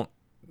actors don't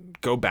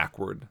go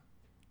backward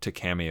to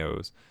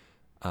cameos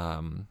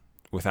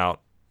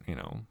without,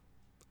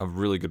 a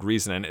really good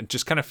reason. And it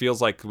just kind of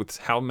feels like with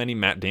how many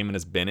Matt Damon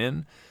has been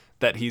in,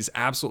 that he's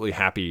absolutely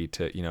happy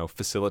to,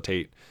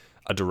 facilitate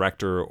a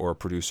director or a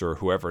producer or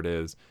whoever it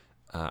is,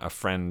 a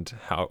friend,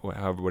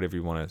 however, whatever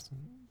you want to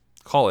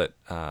call it,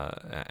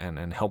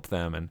 and help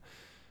them and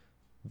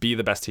be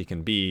the best he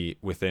can be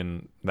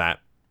within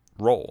that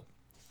role.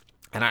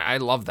 And I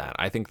love that.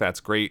 I think that's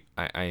great.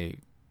 I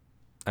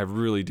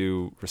really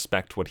do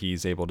respect what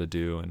he's able to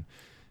do and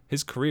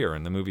his career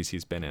and the movies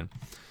he's been in.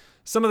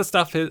 Some of the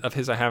stuff of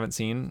his I haven't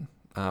seen,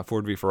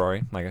 Ford v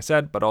Ferrari, like I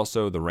said, but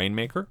also The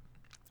Rainmaker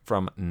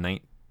from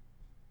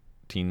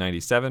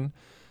 1997,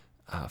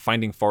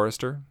 Finding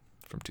Forrester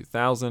from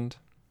 2000,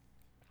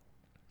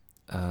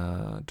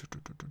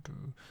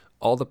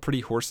 All the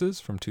Pretty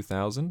Horses from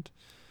 2000,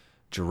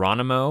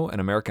 Geronimo, An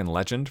American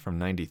Legend from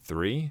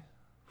 93.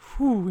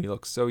 Whew, he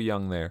looks so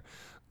young there.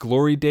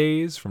 Glory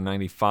Days from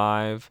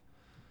 95.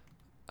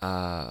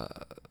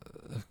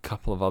 A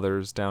couple of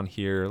others down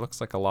here.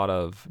 Looks like a lot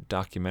of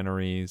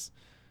documentaries.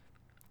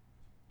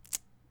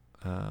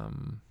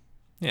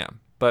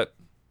 But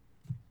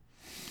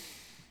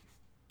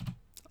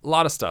a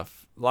lot of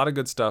stuff. A lot of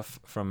good stuff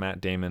from Matt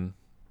Damon.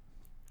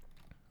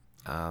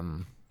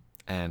 And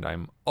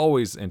I'm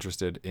always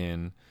interested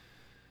in...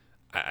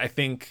 I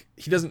think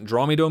he doesn't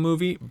draw me to a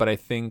movie, but I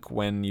think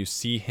when you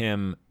see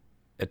him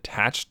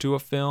attached to a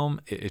film,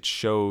 it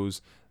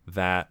shows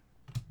that...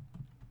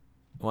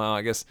 Well,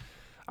 I guess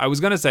I was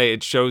going to say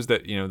it shows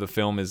that, the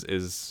film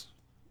is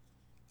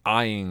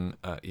eyeing,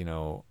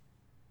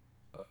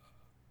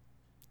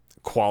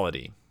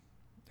 quality,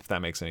 if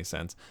that makes any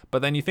sense.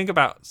 But then you think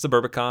about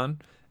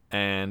Suburbicon,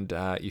 and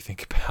you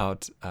think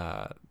about,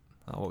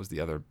 what was the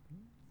other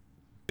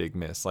big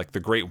miss? Like The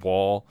Great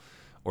Wall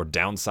or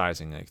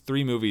Downsizing, like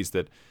 3 movies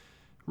that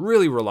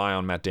really rely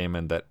on Matt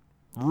Damon that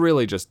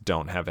really just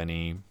don't have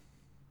any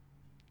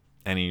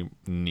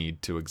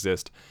need to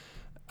exist.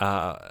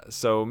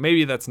 So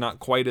maybe that's not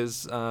quite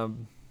as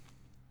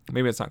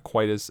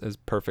as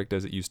perfect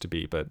as it used to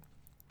be, but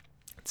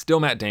it's still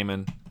Matt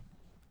Damon,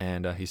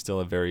 and he's still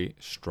a very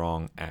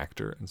strong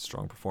actor and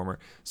strong performer.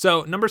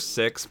 So number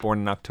 6, Born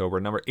in October,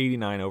 number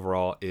 89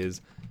 overall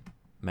is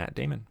Matt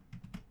Damon.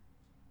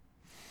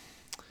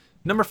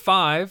 Number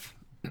 5,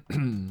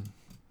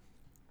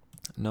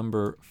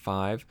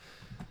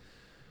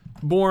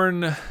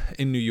 born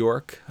in New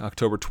York,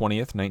 October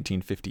 20th,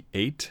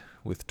 1958.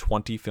 With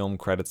 20 film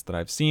credits that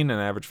I've seen, an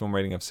average film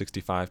rating of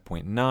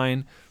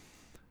 65.9,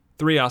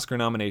 3 Oscar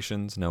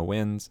nominations, no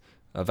wins,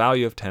 a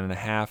value of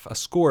 10.5, a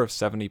score of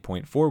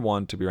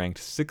 70.41 to be ranked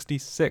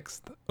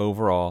 66th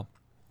overall,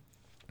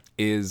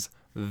 is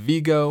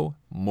Viggo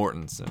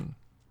Mortensen.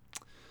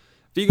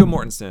 Viggo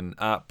Mortensen,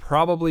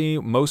 probably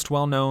most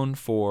well known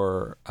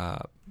for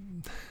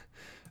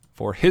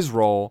his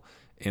role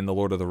in The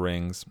Lord of the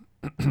Rings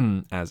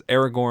as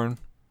Aragorn,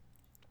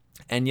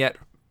 and yet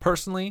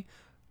personally,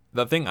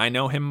 the thing I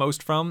know him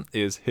most from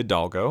is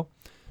Hidalgo.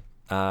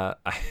 I'm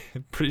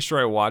pretty sure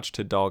I watched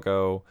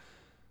Hidalgo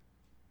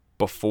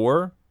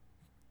before.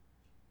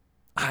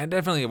 I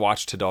definitely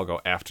watched Hidalgo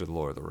after The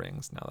Lord of the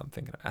Rings, now that I'm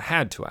thinking. I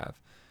had to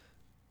have.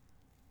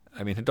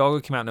 I mean,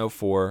 Hidalgo came out in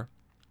 2004.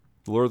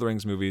 The Lord of the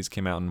Rings movies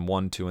came out in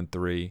 1, 2, and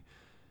 3.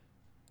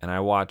 And I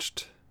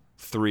watched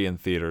 3 in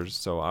theaters,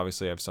 so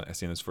obviously I've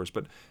seen this first.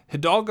 But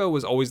Hidalgo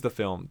was always the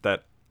film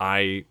that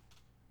I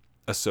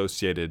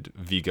associated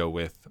Viggo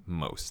with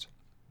most.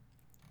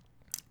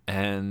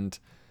 And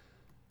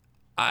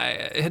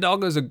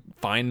Hidalgo is a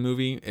fine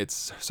movie.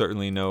 It's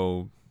certainly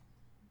no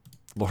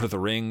Lord of the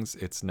Rings.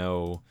 It's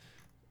no,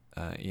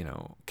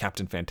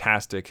 Captain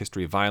Fantastic,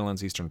 History of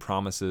Violence, Eastern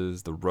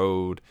Promises, The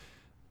Road.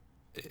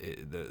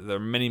 There are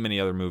many, many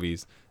other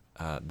movies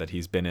that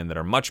he's been in that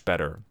are much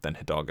better than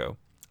Hidalgo.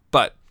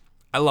 But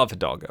I love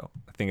Hidalgo.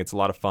 I think it's a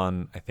lot of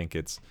fun. I think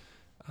it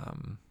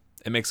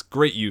makes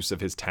great use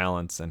of his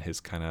talents and his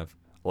kind of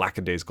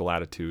lackadaisical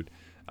attitude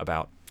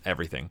about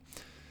everything.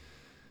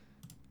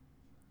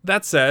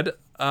 That said,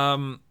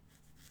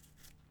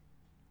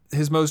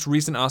 his most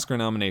recent Oscar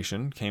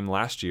nomination came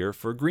last year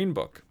for Green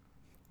Book.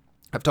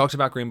 I've talked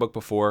about Green Book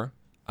before.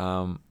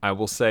 I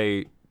will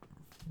say,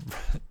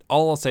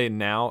 all I'll say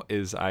now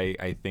is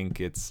I think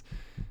it's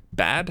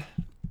bad,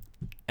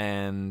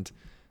 and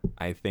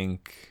I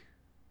think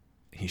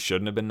he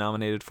shouldn't have been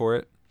nominated for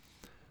it.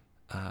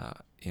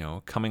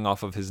 coming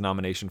off of his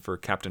nomination for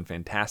Captain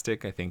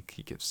Fantastic, I think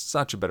he gives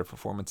such a better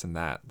performance in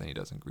that than he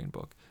does in Green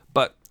Book.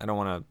 But I don't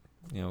want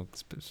to,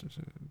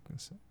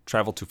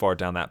 travel too far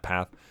down that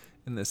path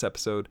in this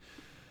episode.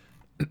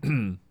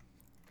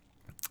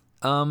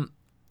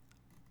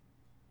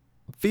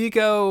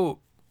 Vigo's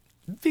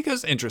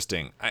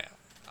interesting.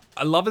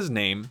 I love his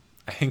name.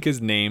 I think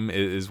his name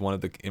is one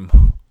of the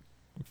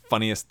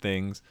funniest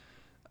things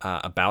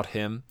about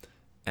him,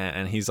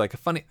 and he's like a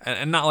funny,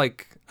 and not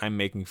like I'm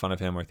making fun of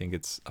him or think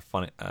it's a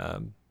funny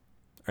or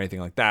anything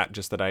like that.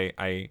 Just that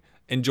I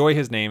enjoy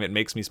his name. It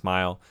makes me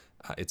smile.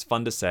 It's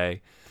fun to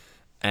say,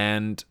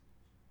 and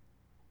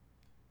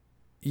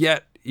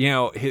yet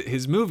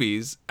his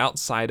movies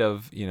outside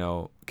of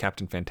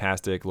Captain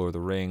Fantastic, Lord of the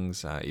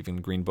Rings, even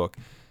Green Book,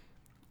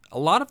 a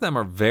lot of them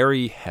are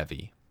very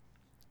heavy.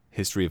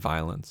 History of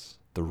Violence,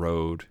 The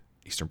Road,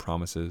 Eastern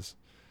Promises,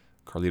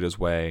 Carlito's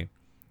Way,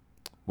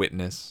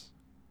 Witness,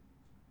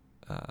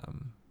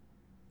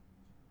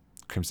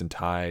 Crimson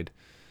Tide,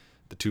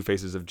 The Two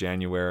Faces of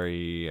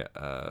January.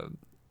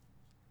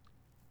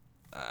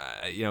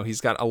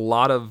 He's got a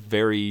lot of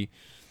very...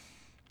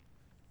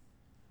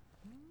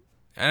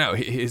 I don't know,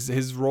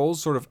 his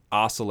roles sort of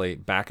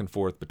oscillate back and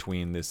forth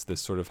between this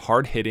sort of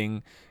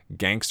hard-hitting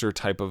gangster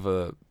type of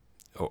a...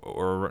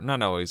 Or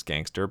not always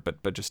gangster,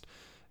 but just...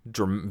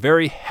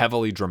 very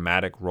heavily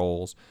dramatic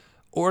roles,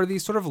 or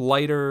these sort of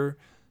lighter,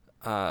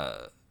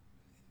 a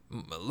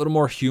little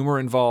more humor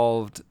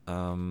involved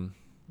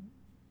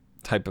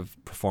type of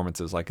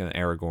performances, like in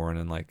Aragorn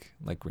and like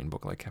Green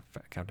Book, like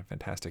Captain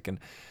Fantastic. And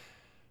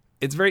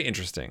it's very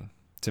interesting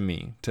to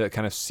me to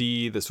kind of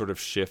see the sort of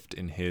shift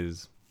in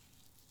his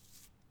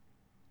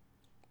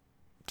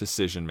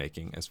decision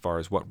making as far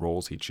as what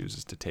roles he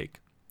chooses to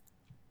take.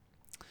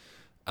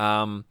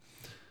 Yeah.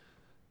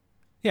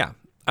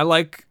 I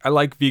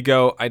like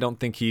Vigo. I don't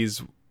think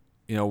he's,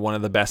 one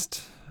of the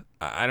best.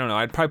 I don't know.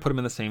 I'd probably put him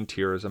in the same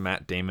tier as a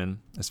Matt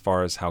Damon as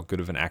far as how good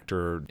of an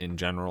actor in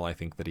general I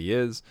think that he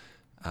is.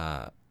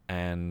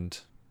 And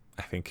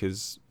I think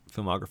his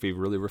filmography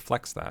really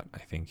reflects that. I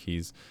think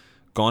he's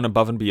gone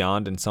above and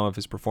beyond in some of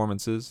his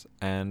performances,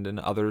 and in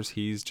others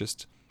he's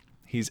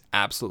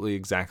absolutely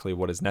exactly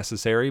what is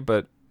necessary,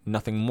 but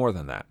nothing more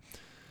than that.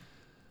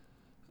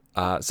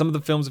 Some of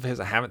the films of his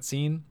I haven't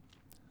seen.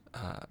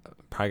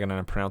 Probably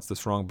gonna pronounce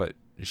this wrong, but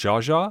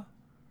Jaja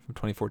from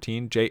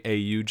 2014,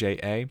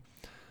 Jauja,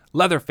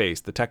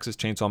 Leatherface, The Texas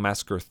Chainsaw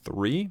Massacre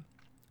 3,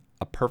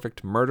 A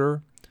Perfect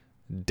Murder,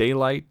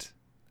 Daylight,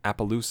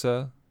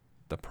 Appaloosa,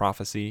 The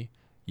Prophecy,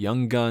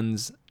 Young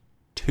Guns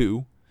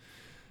 2,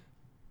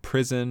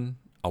 Prison,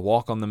 A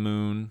Walk on the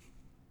Moon,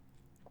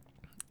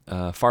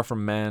 Far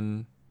From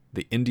Men,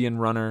 The Indian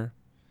Runner,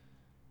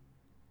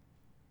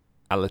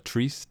 A La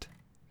Triste,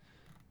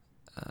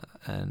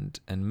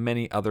 and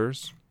many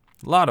others.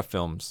 A lot of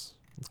films.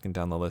 Looking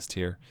down the list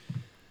here.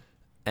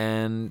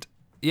 And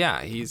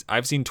yeah,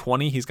 I've seen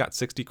 20. He's got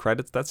 60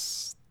 credits.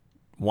 That's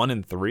 1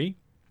 in 3.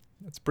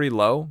 That's pretty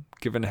low,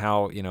 given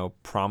how,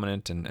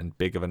 prominent and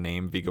big of a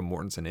name Viggo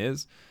Mortensen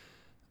is.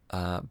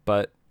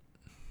 But,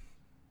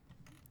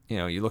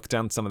 you look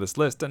down some of this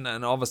list,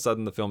 and all of a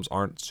sudden the films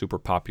aren't super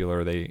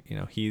popular.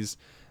 He's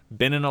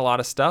been in a lot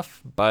of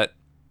stuff, but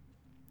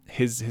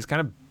his kind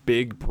of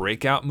big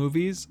breakout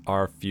movies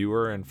are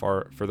fewer and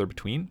further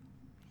between.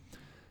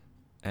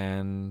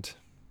 And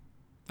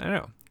I don't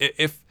know,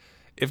 if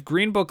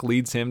Green Book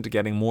leads him to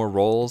getting more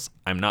roles,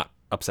 I'm not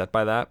upset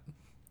by that.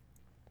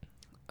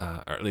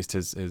 Or at least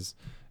his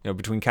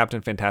between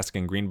Captain Fantastic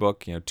and Green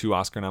Book, 2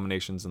 Oscar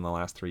nominations in the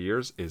last 3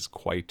 years is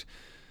quite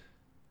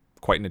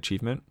an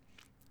achievement.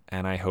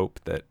 And I hope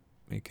that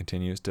he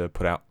continues to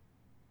put out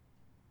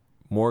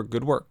more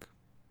good work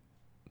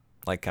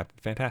like Captain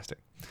Fantastic.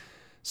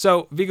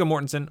 So Viggo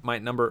Mortensen, my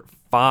number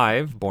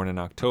 5, born in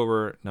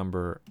October,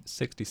 number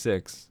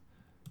 66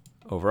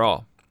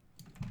 overall.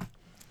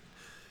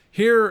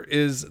 Here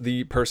is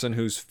the person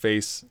whose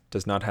face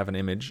does not have an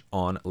image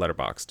on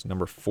Letterboxd,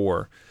 number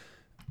 4.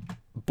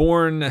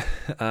 Born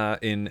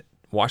in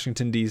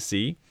Washington,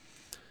 D.C.,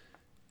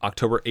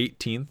 October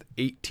 18th,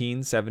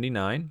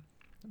 1879,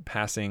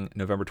 passing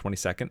November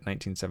 22nd,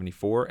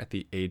 1974, at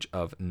the age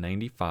of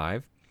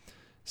 95.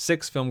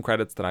 6 film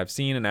credits that I've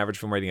seen, an average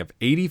film rating of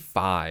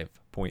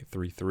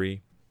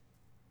 85.33.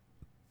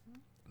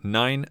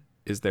 9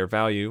 is their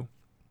value.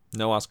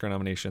 No Oscar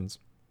nominations.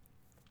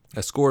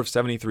 A score of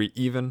 73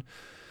 even,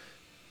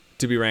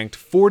 to be ranked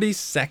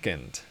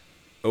 42nd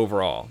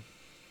overall.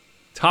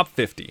 Top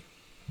 50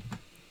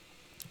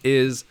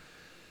 is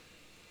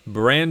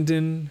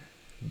Brandon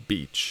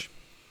Beach.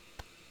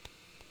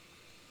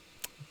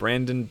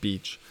 Brandon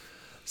Beach.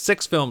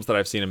 6 films that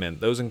I've seen him in.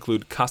 Those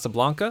include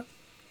Casablanca,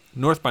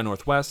 North by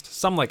Northwest,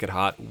 Some Like It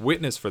Hot,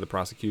 Witness for the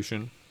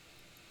Prosecution,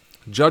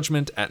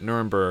 Judgment at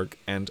Nuremberg,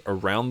 and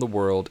Around the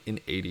World in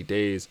 80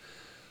 Days.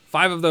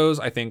 5 of those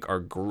I think are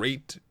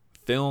great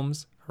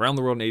films. Around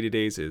the World in 80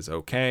 Days is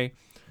okay.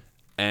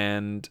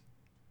 And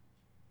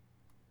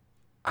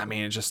I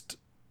mean,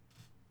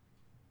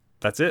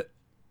 that's it.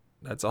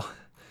 That's all.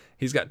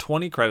 He's got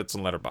 20 credits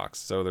on Letterboxd,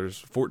 so there's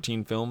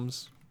 14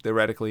 films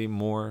theoretically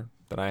more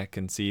that I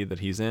can see that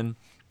he's in.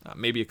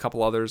 Maybe a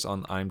couple others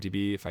on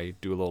IMDb if I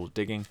do a little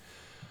digging.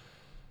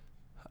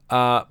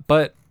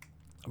 But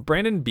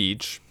Brandon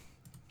Beach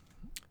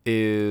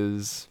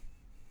is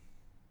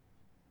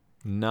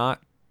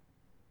not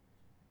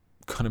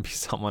going to be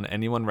someone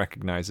anyone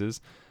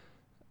recognizes.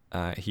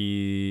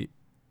 He,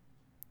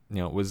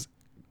 was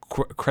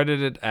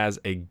credited as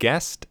a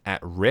guest at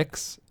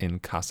Rick's in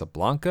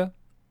Casablanca.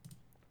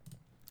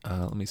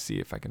 Let me see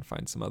if I can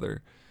find some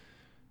other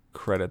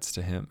credits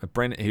to him.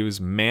 He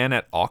was man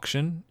at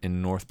auction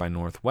in North by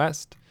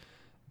Northwest.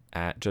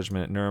 At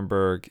Judgment at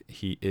Nuremberg,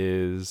 he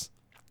is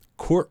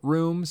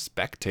courtroom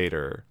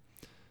spectator.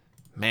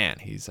 Man,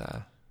 he's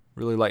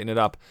really lighting it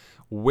up.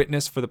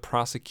 Witness for the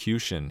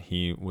prosecution.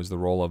 He was the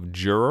role of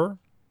juror.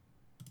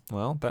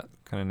 Well, that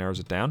kind of narrows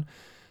it down.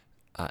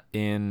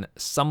 In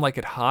Some Like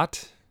It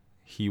Hot,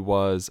 he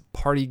was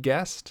party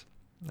guest.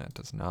 That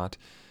does not.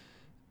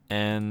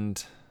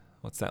 And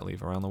what's that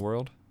leave? Around the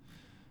World?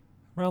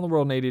 Around the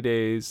World in 80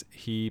 Days,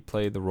 he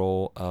played the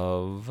role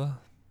of...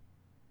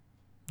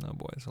 Oh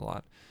boy, it's a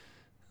lot.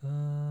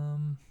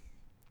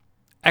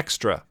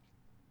 Extra.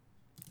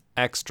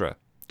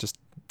 Just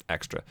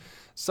extra.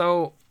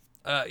 So,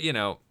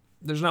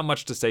 there's not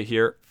much to say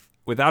here.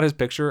 Without his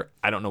picture,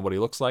 I don't know what he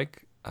looks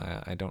like.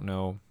 I don't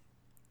know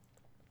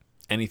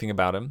anything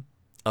about him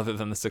other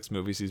than the 6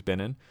 movies he's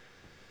been in.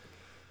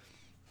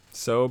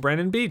 So,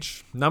 Brandon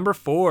Beach, number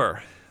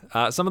 4.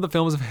 Some of the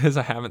films of his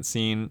I haven't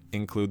seen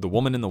include The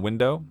Woman in the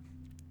Window,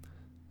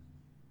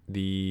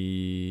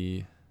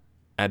 The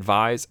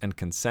Advise and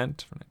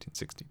Consent from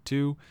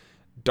 1962,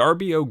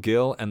 Darby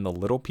O'Gill and the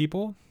Little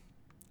People,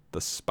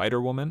 The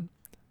Spider-Woman,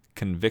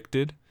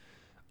 Convicted,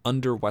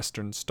 Under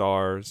Western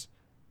Stars,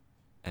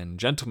 and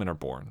Gentlemen Are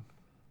Born.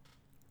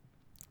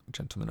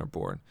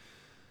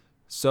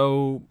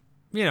 So,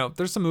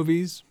 there's some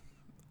movies.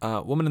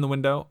 Woman in the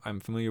Window, I'm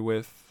familiar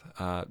with.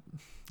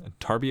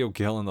 Darby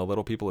O'Gill and the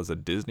Little People is a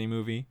Disney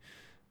movie.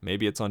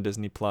 Maybe it's on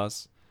Disney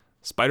Plus.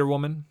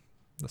 Spider-Woman,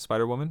 The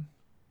Spider-Woman,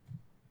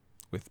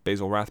 with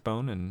Basil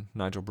Rathbone and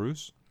Nigel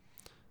Bruce.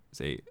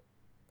 It's a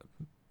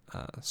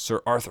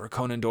Sir Arthur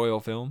Conan Doyle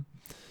film.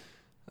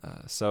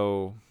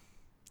 So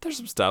there's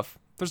some stuff.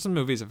 There's some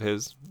movies of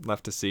his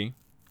left to see.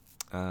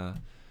 I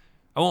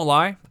won't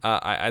lie.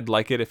 I'd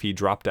like it if he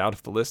dropped out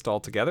of the list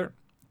altogether,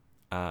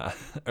 or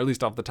at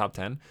least off the top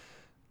 10.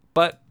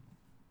 But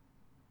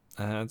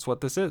that's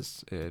what this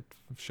is. It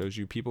shows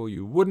you people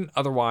you wouldn't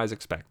otherwise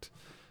expect.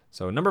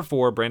 So number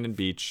 4, Brandon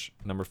Beach.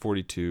 Number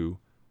 42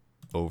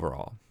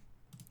 overall.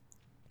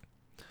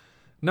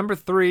 Number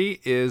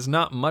 3 is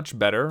not much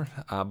better,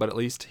 but at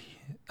least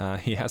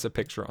he has a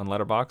picture on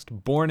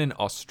Letterboxd. Born in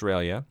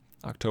Australia,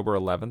 October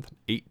 11th,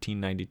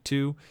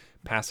 1892,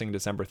 passing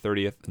December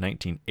 30th,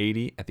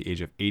 1980, at the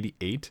age of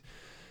 88.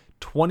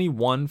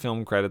 21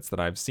 film credits that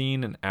I've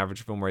seen, an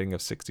average film rating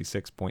of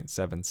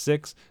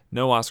 66.76,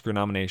 no Oscar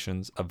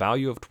nominations, a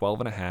value of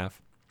 12.5,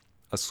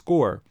 a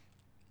score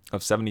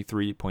of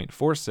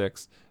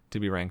 73.46, to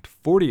be ranked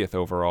 40th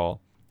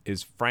overall,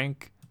 is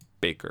Frank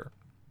Baker.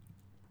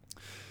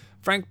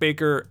 Frank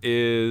Baker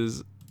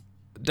is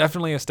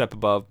definitely a step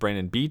above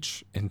Brandon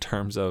Beach in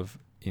terms of,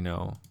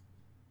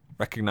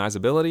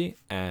 recognizability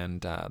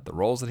and the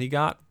roles that he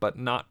got, but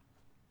not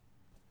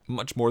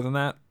much more than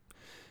that.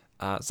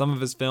 Some of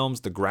his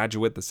films, The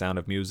Graduate, The Sound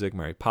of Music,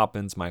 Mary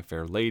Poppins, My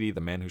Fair Lady,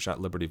 The Man Who Shot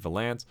Liberty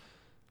Valance,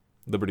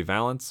 The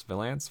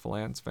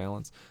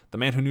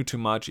Man Who Knew Too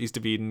Much, East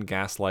of Eden,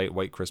 Gaslight,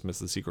 White Christmas,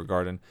 The Secret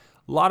Garden.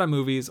 A lot of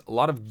movies, a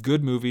lot of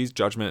good movies.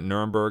 Judgment at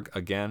Nuremberg,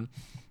 again.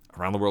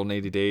 Around the World in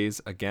 80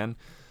 Days, again.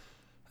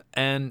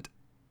 And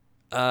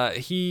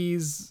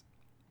he's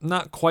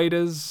not quite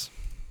as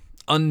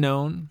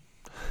unknown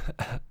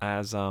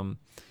as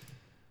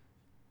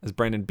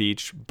Brandon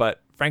Beach,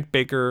 but Frank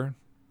Baker,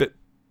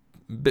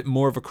 bit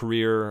more of a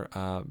career,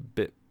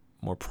 bit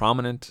more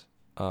prominent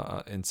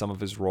in some of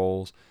his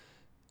roles,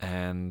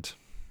 and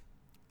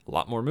a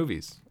lot more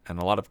movies, and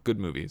a lot of good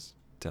movies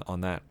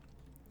on that.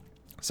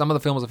 Some of the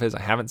films of his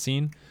I haven't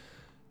seen.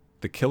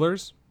 The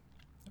Killers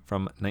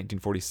from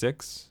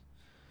 1946,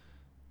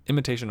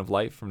 Imitation of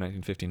Life from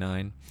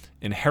 1959,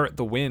 Inherit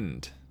the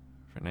Wind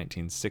from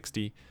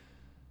 1960,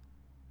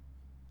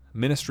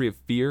 Ministry of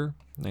Fear,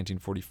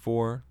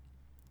 1944,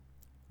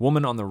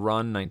 Woman on the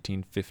Run,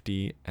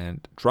 1950,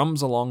 and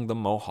Drums Along the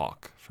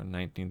Mohawk from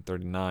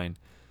 1939,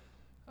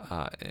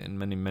 and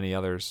many, many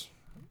others.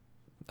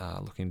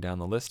 Looking down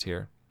the list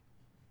here,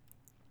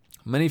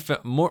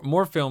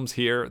 more films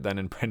here than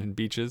in Brandon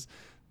Beach's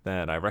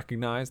that I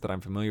recognize, that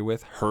I'm familiar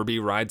with. Herbie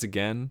Rides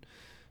Again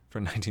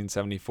from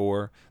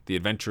 1974, The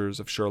Adventures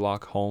of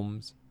Sherlock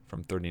Holmes from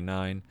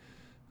 1939,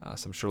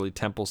 some Shirley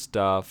Temple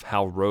stuff,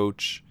 Hal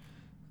Roach.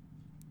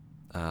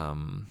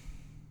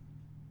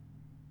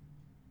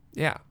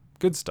 Yeah,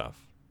 good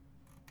stuff.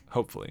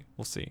 Hopefully,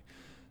 we'll see.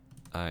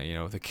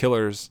 The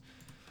Killers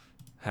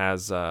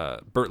has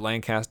Burt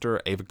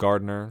Lancaster, Ava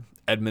Gardner,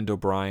 Edmund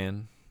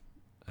O'Brien.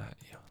 A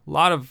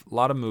lot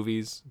of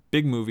movies,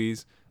 big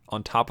movies,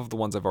 on top of the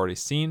ones I've already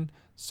seen.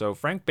 So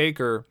Frank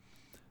Baker,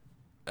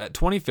 At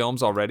 20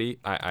 films already,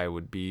 I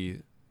would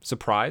be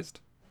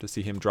surprised to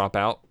see him drop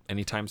out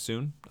anytime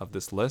soon of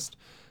this list.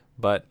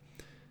 But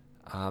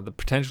the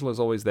potential is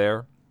always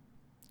there,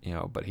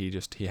 but he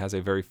has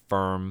a very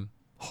firm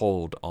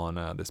hold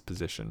on this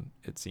position,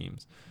 it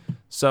seems.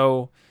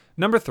 So,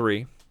 number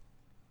 3,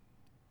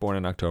 born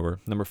in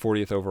October. Number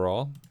 40th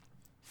overall,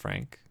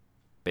 Frank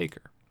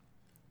Baker.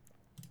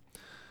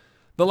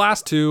 The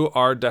last 2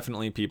 are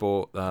definitely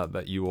people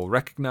that you will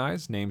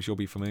recognize, names you'll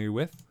be familiar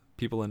with.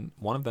 People in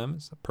one of them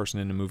is a person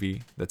in a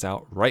movie that's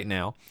out right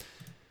now.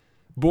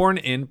 Born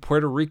in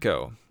Puerto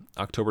Rico,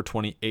 October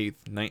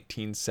 28th,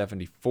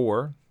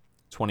 1974.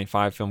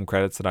 25 film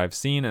credits that I've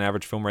seen, an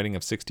average film rating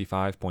of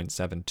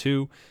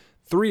 65.72,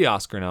 3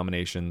 Oscar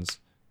nominations,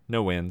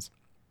 no wins,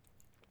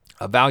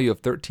 a value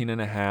of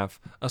 13.5,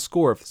 a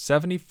score of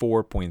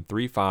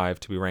 74.35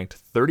 to be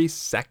ranked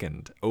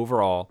 32nd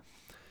overall.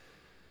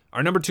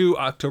 Our number 2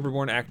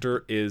 October-born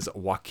actor is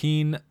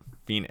Joaquin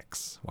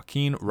Phoenix.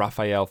 Joaquin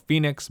Raphael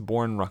Phoenix,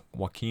 born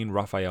Joaquin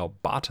Raphael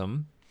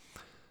Bottom.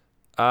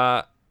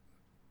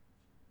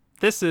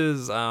 This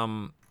is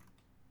an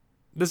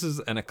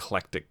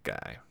eclectic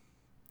guy.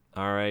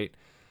 All right.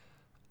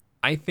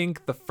 I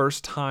think the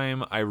first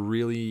time I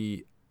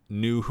really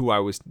knew who I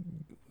was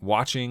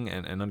watching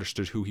and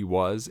understood who he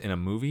was in a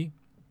movie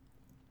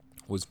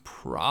was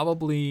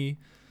probably,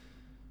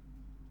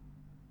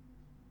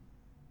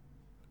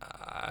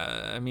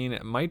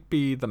 it might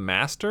be The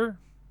Master.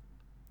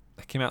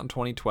 That came out in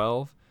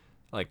 2012.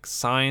 Like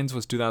Signs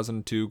was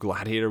 2002,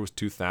 Gladiator was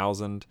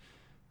 2000.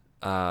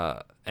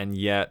 And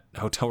yet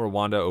Hotel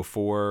Rwanda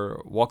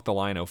 04, Walk the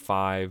Line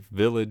 05,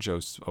 Village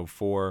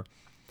 04.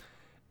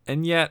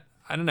 And yet,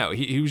 I don't know,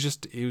 he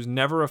was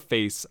never a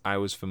face I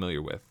was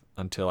familiar with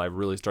until I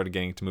really started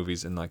getting into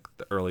movies in like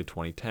the early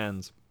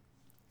 2010s.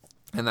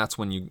 And that's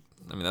when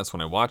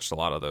I watched a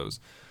lot of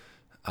those.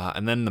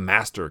 And then The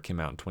Master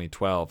came out in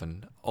 2012,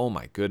 and oh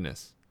my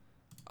goodness,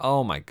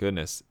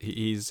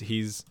 he's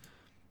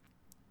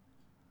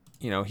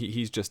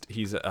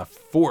a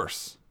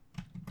force.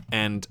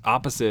 And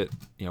opposite,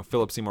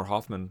 Philip Seymour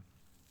Hoffman,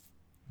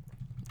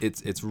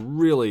 it's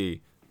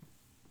really,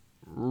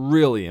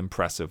 really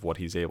impressive what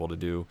he's able to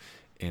do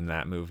in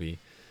that movie.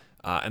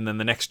 And then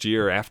the next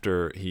year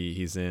after,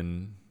 he's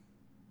in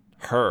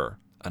Her,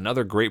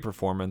 another great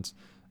performance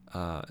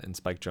in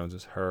Spike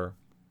Jonze's Her.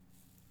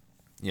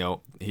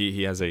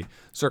 He has a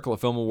Circle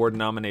of Film Award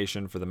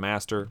nomination for The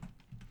Master,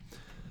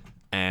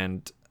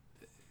 and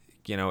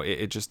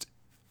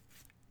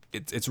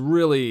it's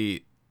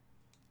really,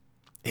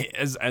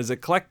 as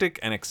eclectic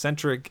and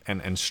eccentric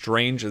and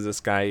strange as this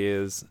guy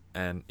is,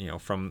 and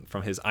from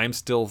his I'm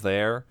Still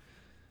There,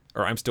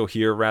 or I'm Still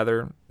Here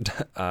rather,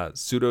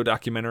 pseudo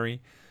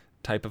documentary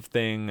type of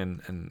thing,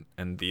 and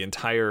the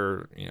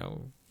entire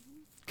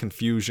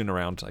confusion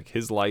around like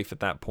his life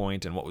at that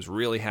point and what was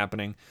really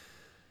happening.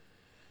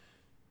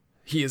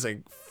 He is a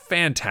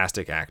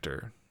fantastic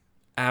actor,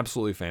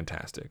 absolutely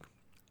fantastic,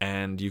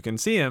 and you can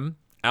see him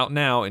out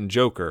now in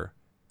Joker,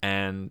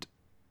 and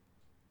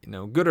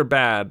good or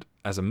bad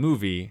as a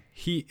movie,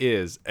 he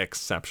is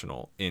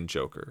exceptional in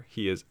Joker.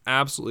 He is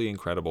absolutely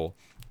incredible,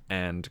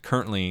 and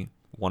currently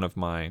one of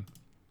my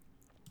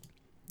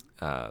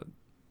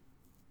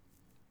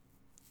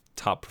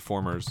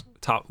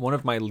one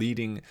of my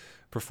leading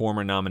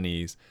performer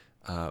nominees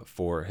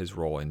for his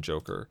role in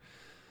Joker.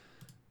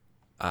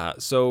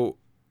 So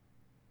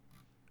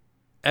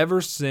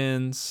ever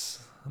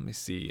since, let me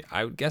see,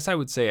 I guess I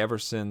would say ever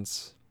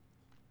since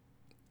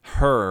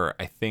Her,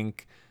 I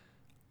think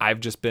I've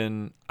just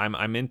been,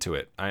 I'm into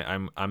it.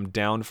 I'm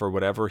down for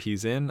whatever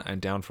he's in. I'm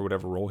down for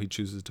whatever role he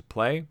chooses to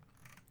play.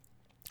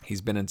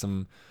 He's been in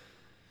some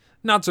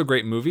not so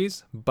great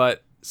movies,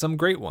 but some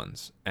great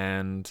ones.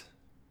 And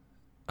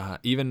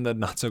even the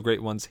not so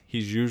great ones,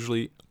 he's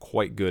usually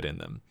quite good in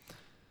them.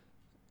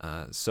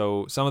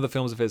 So some of the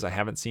films of his I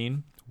haven't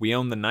seen: We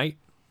Own the Night,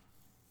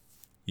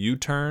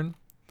 U-Turn,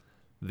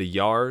 The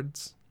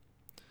Yards,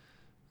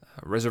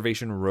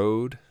 Reservation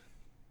Road,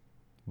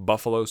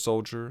 Buffalo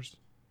Soldiers,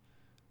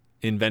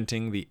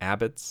 Inventing the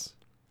Abbots,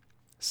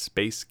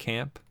 Space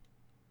Camp,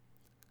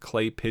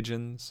 Clay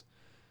Pigeons,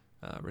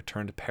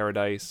 Return to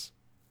Paradise,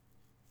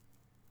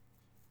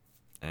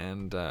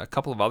 and a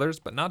couple of others,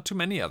 but not too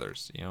many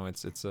others.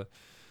 It's a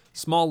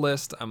small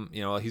list.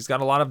 He's got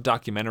a lot of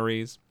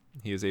documentaries.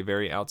 He is a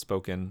very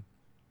outspoken,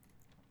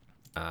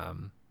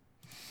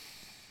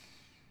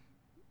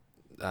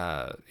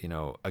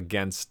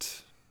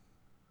 against,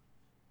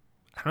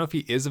 I don't know if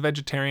he is a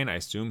vegetarian. I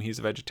assume he's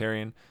a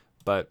vegetarian,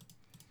 but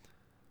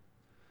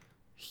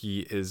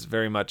he is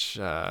very much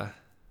a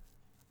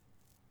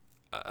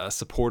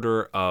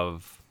supporter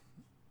of,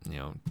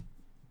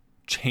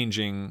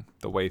 changing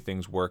the way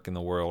things work in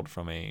the world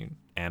from a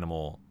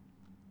animal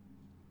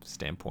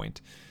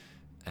standpoint.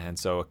 And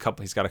so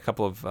he's got a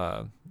couple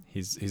of,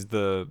 he's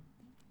the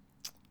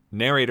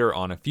narrator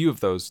on a few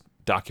of those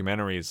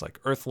documentaries like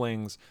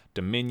Earthlings,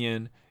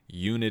 Dominion,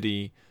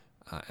 Unity,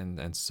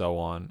 and so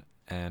on.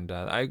 And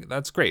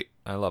that's great.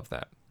 I love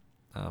that.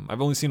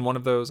 I've only seen one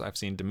of those. I've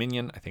seen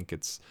Dominion. I think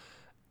it's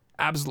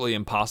absolutely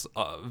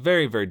impossible,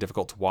 very, very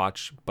difficult to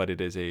watch, but it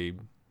is a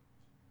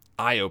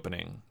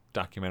eye-opening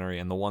documentary,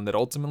 and the one that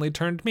ultimately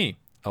turned me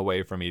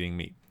away from eating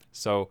meat.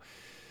 So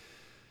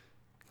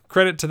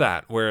credit to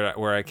that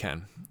where I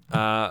can.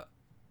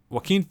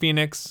 Joaquin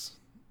Phoenix,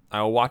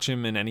 I will watch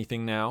him in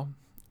anything now,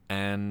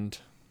 and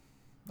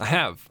I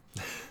have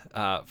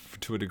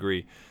to a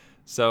degree.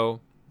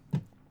 So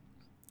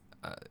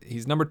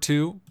he's number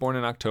 2, Born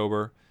in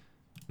October.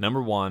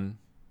 Number 1,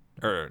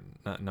 or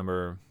not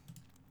number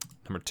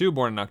 2,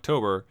 Born in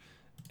October,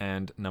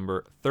 and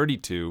number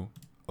 32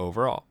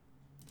 overall.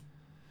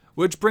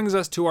 Which brings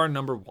us to our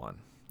number 1.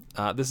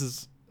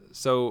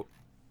 So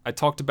I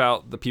talked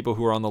about the people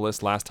who were on the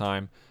list last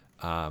time.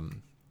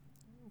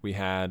 We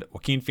had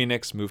Joaquin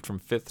Phoenix moved from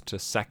 5th to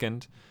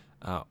 2nd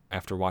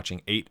after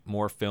watching 8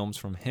 more films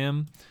from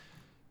him.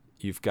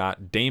 You've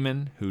got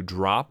Damon, who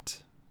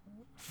dropped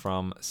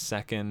from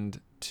 2nd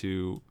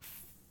to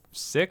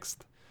 6th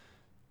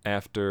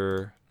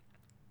after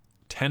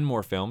 10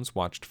 more films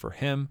watched for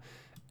him.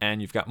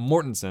 And you've got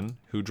Mortensen,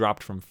 who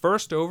dropped from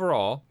 1st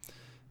overall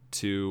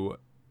to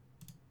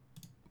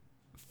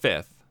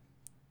 5th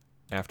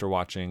after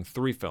watching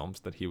 3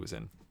 films that he was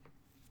in.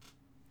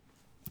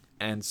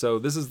 And so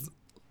this is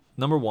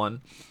number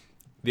 1,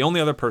 the only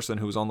other person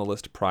who was on the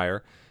list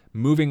prior,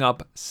 moving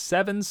up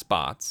 7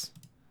 spots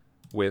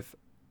with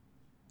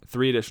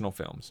 3 additional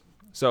films.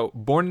 So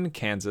Born in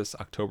Kansas,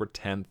 October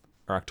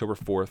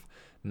 4th,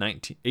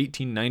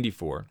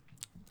 1894.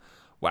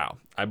 Wow,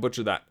 I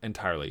butchered that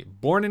entirely.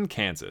 Born in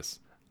Kansas,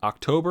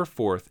 October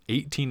 4th,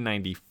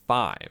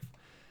 1895,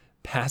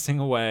 passing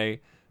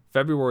away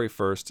February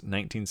 1st,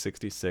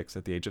 1966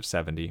 at the age of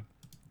 70.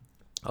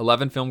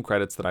 11 film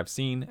credits that I've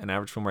seen, an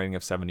average film rating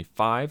of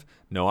 75,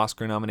 no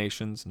Oscar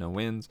nominations, no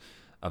wins,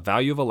 a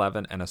value of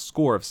 11, and a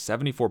score of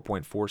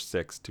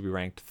 74.46 to be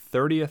ranked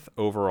 30th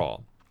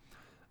overall.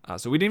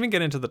 So we didn't even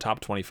get into the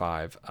top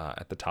 25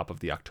 at the top of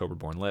the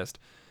OctoberBorn list.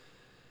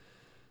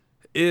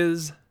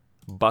 Is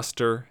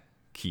Buster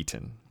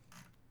Keaton.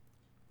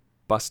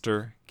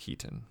 Buster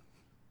Keaton.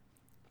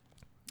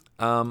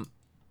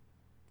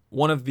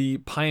 One of the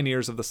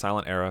pioneers of the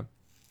silent era,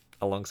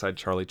 alongside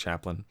Charlie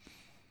Chaplin.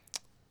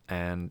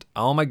 And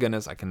oh my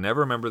goodness, I can never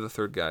remember the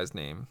third guy's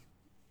name.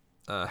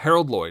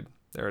 Harold Lloyd.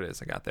 There it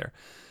is. I got there.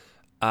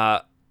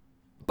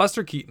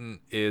 Buster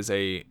Keaton is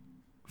a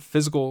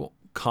physical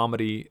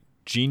comedy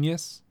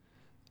genius.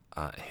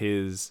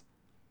 His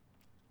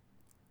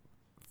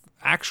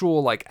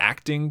actual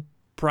acting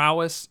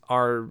prowess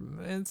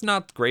it's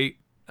not great.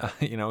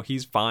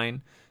 He's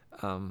fine.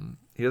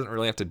 He doesn't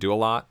really have to do a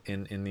lot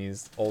in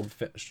these old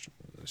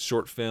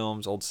short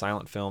films, old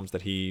silent films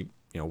that he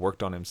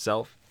worked on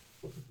himself.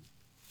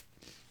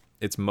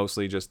 It's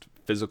mostly just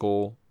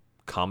physical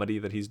comedy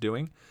that he's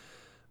doing,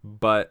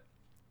 but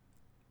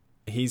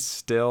he's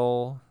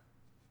still,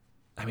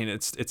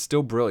 it's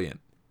still brilliant.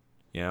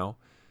 The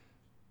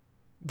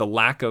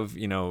lack of,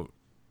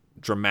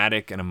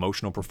 dramatic and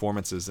emotional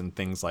performances in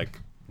things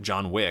like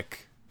John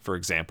Wick, for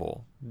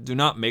example, do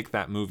not make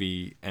that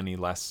movie any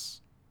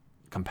less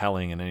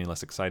compelling and any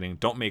less exciting.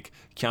 Don't make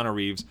Keanu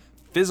Reeves'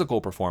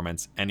 physical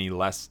performance any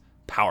less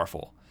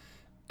powerful.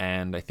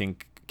 And I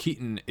think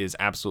Keaton is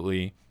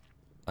absolutely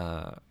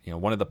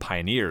one of the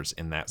pioneers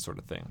in that sort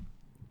of thing.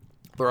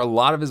 There are a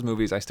lot of his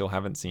movies I still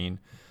haven't seen.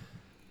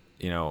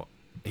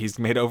 He's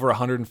made over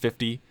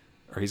 150,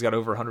 or he's got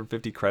over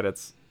 150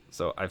 credits.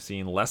 So I've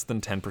seen less than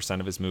 10%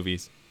 of his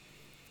movies.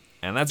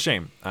 And that's a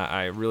shame.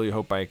 I really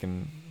hope I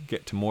can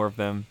get to more of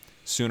them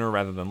sooner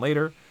rather than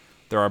later.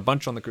 There are a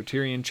bunch on the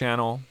Criterion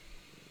channel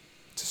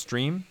to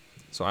stream,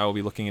 so I will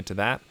be looking into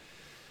that.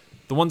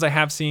 The ones I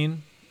have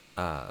seen,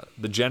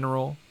 The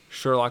General,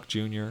 Sherlock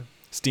Jr.,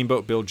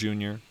 Steamboat Bill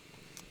Jr.,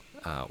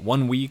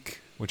 1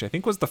 Week, which I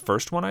think was the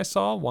first one I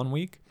saw, 1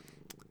 Week,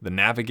 The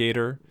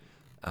Navigator,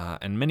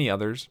 and many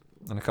others,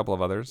 and a couple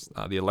of others,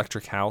 The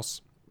Electric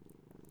House.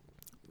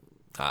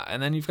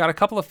 And then you've got a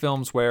couple of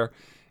films where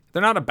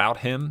they're not about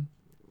him.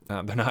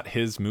 They're not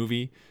his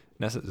movie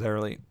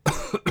necessarily.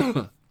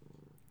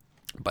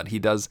 But he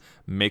does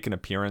make an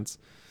appearance.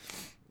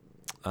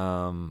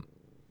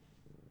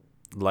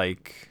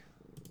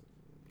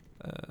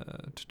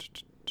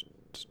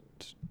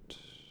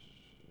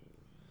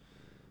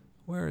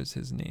 Where is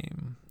his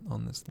name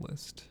on this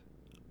list?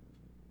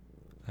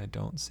 I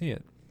don't see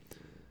it.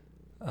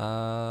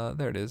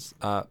 There it is.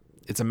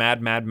 It's a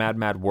Mad, Mad, Mad,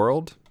 Mad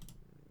World.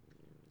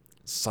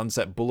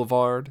 Sunset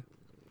Boulevard.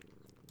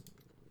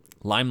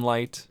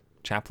 Limelight.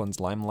 Chaplin's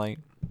Limelight.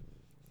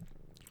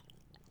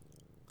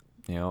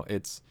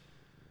 It's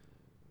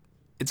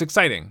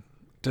exciting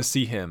to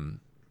see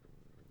him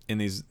in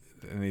these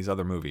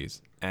other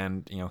movies.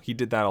 And, he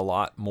did that a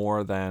lot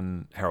more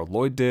than Harold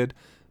Lloyd did,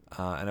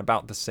 and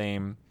about the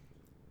same.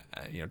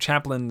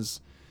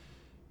 Chaplin's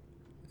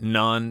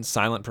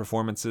non-silent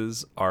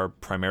performances are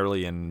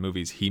primarily in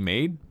movies he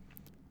made,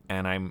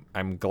 and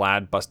I'm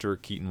glad Buster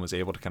Keaton was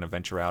able to kind of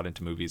venture out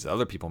into movies that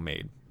other people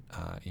made,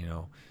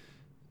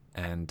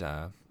 and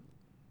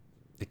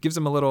it gives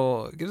him a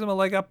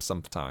leg up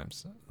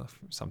sometimes.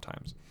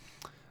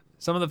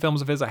 Some of the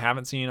films of his I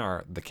haven't seen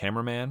are The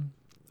Cameraman,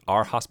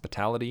 Our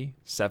Hospitality,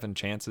 Seven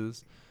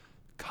Chances,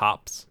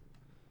 Cops,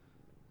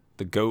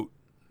 The Goat,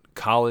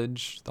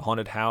 College, The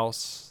Haunted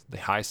House, The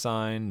High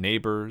Sign,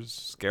 Neighbors,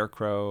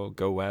 Scarecrow,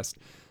 Go West,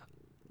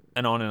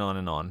 and on and on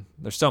and on.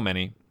 There's so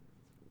many.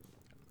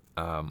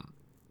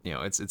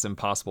 It's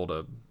impossible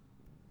to...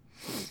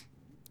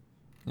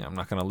 I'm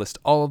not going to list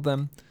all of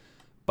them,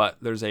 but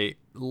there's a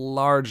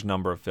large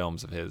number of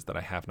films of his that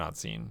I have not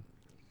seen.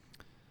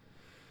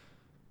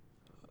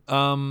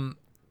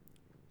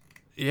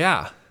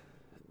 Yeah.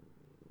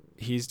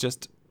 He's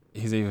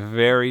a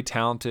very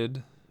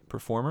talented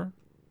performer.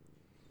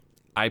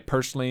 I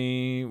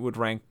personally would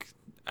I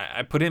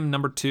put him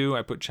number 2.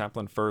 I put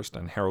Chaplin first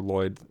and Harold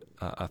Lloyd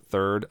a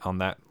third on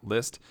that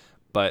list.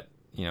 But,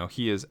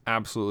 he is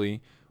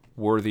absolutely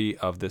worthy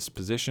of this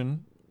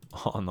position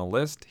on the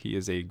list. He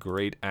is a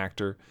great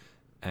actor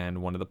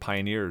and one of the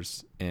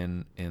pioneers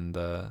in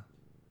the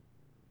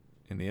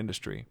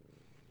industry.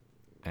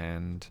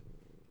 And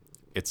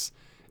it's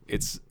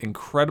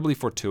incredibly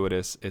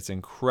fortuitous. It's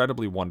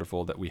incredibly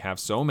wonderful that we have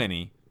so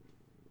many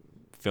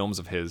films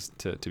of his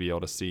to be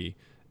able to see,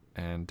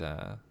 and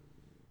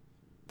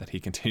that he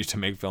continues to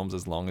make films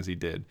as long as he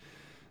did.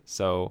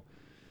 So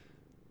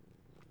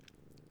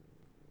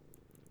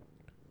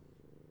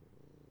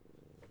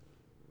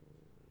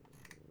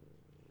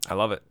I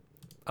love it.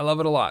 I love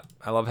it a lot.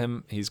 I love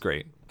him. He's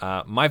great.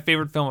 My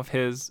favorite film of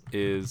his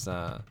is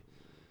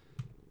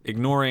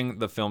ignoring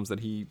the films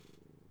that he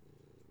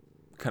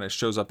kind of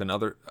shows up in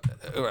other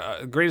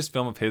greatest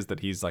film of his that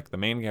he's like the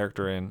main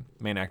actor in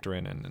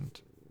and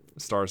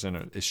stars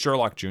in is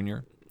Sherlock Jr.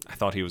 I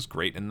thought he was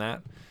great in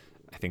that.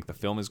 I think the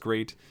film is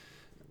great.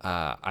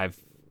 It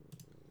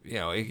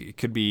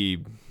could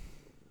be,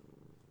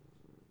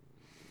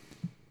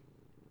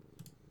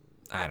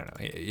 I don't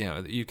know.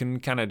 You can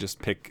kind of just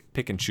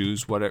pick and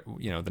choose what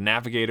The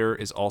Navigator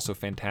is also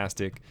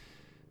fantastic.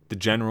 The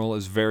General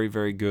is very,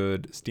 very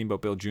good.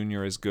 Steamboat Bill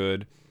Jr. is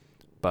good,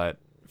 but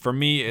for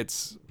me,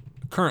 it's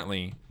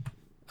currently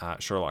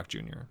Sherlock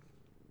Jr.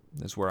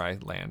 is where I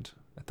land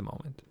at the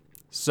moment.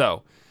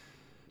 So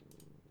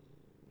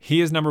he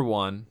is number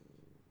 1,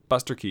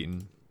 Buster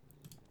Keaton.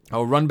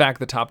 I'll run back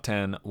the top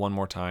 10 one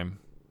more time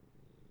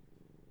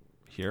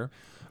here.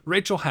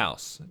 Rachel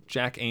House,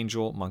 Jack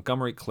Angel,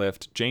 Montgomery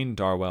Clift, Jane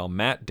Darwell,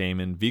 Matt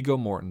Damon, Viggo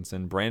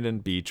Mortensen, Brandon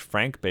Beach,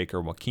 Frank Baker,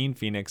 Joaquin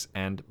Phoenix,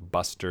 and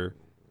Buster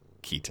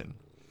Keaton.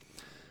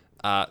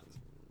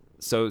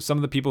 So some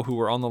of the people who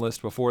were on the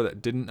list before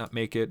that didn't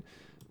make it: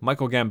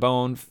 Michael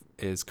Gambon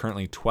is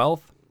currently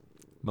 12th.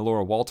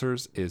 Melora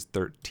Walters is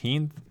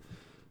 13th.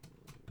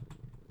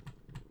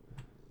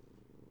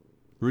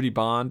 Rudy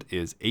Bond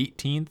is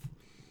 18th.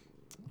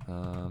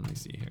 Let me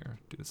see here.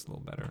 Do this a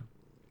little better.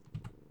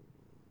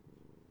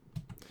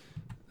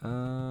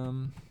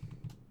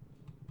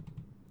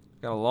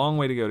 Got a long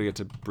way to go to get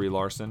to Brie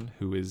Larson,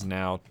 who is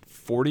now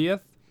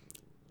 40th.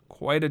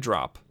 Quite a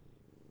drop.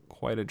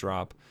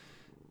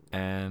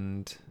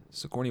 And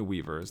Sigourney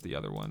Weaver is the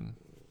other one.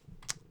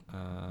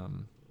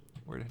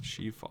 Where did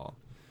she fall?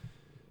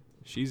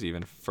 She's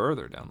even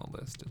further down the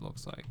list, it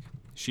looks like.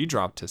 She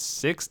dropped to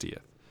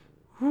 60th.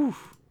 Whew.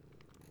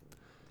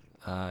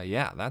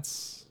 Yeah,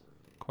 that's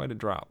quite a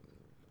drop.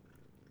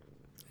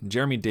 And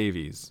Jeremy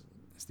Davies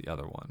is the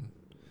other one.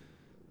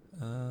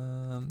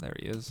 There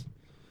he is.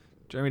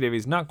 Jeremy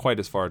Davies, not quite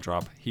as far a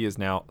drop. He is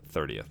now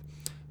 30th.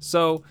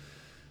 So,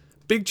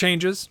 big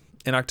changes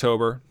in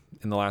October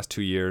in the last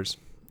 2 years.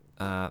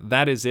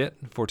 That is it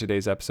for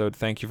today's episode.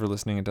 Thank you for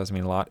listening. It does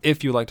mean a lot.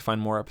 If you'd like to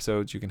find more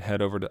episodes, you can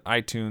head over to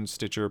iTunes,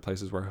 Stitcher,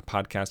 places where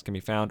podcasts can be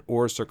found,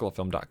 or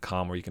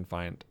circleoffilm.com, where you can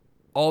find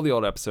all the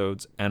old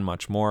episodes and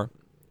much more.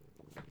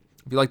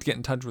 If you'd like to get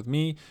in touch with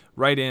me,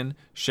 write in,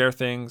 share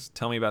things,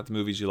 tell me about the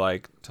movies you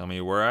like, tell me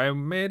where I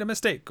made a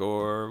mistake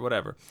or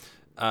whatever.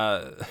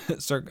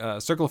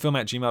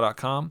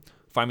 Circleoffilm@gmail.com.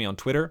 Find me on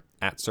Twitter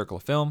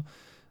 @circleoffilm,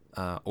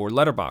 or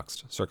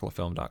letterboxd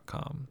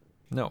circleoffilm.com.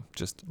 No,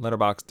 just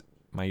letterboxd.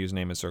 My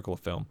username is Circle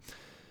of Film.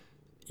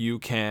 You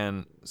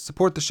can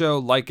support the show,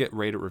 like it,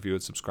 rate it, review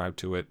it, subscribe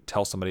to it,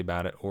 tell somebody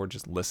about it, or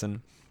just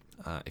listen.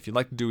 If you'd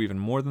like to do even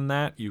more than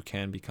that, you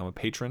can become a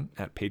patron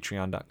at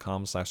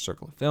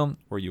patreon.com/circleoffilm,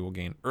 where you will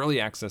gain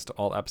early access to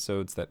all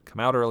episodes that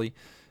come out early,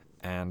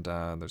 and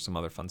there's some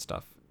other fun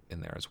stuff in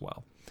there as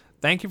well.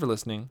 Thank you for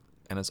listening,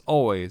 and as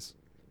always,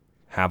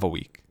 have a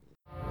week.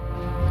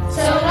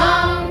 So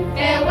long,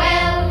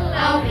 farewell,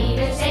 I'll be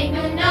to say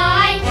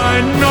goodnight.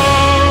 I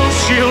know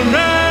she'll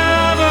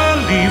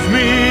never leave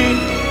me,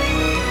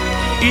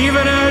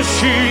 even as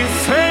she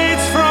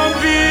fades from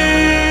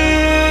view.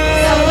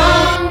 So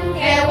long,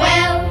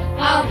 farewell,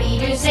 I'll be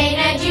to say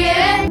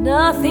adieu.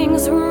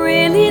 Nothing's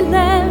really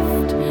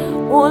left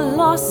or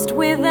lost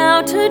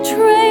without a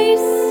trace.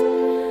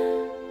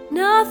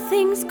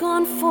 Nothing's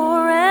gone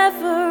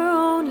forever,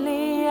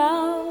 only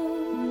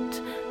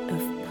out of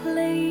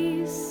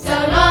place. So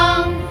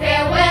long,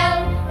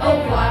 farewell, oh,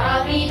 what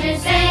I'll be to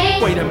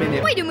say. Wait a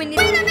minute.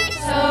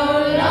 So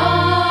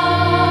long.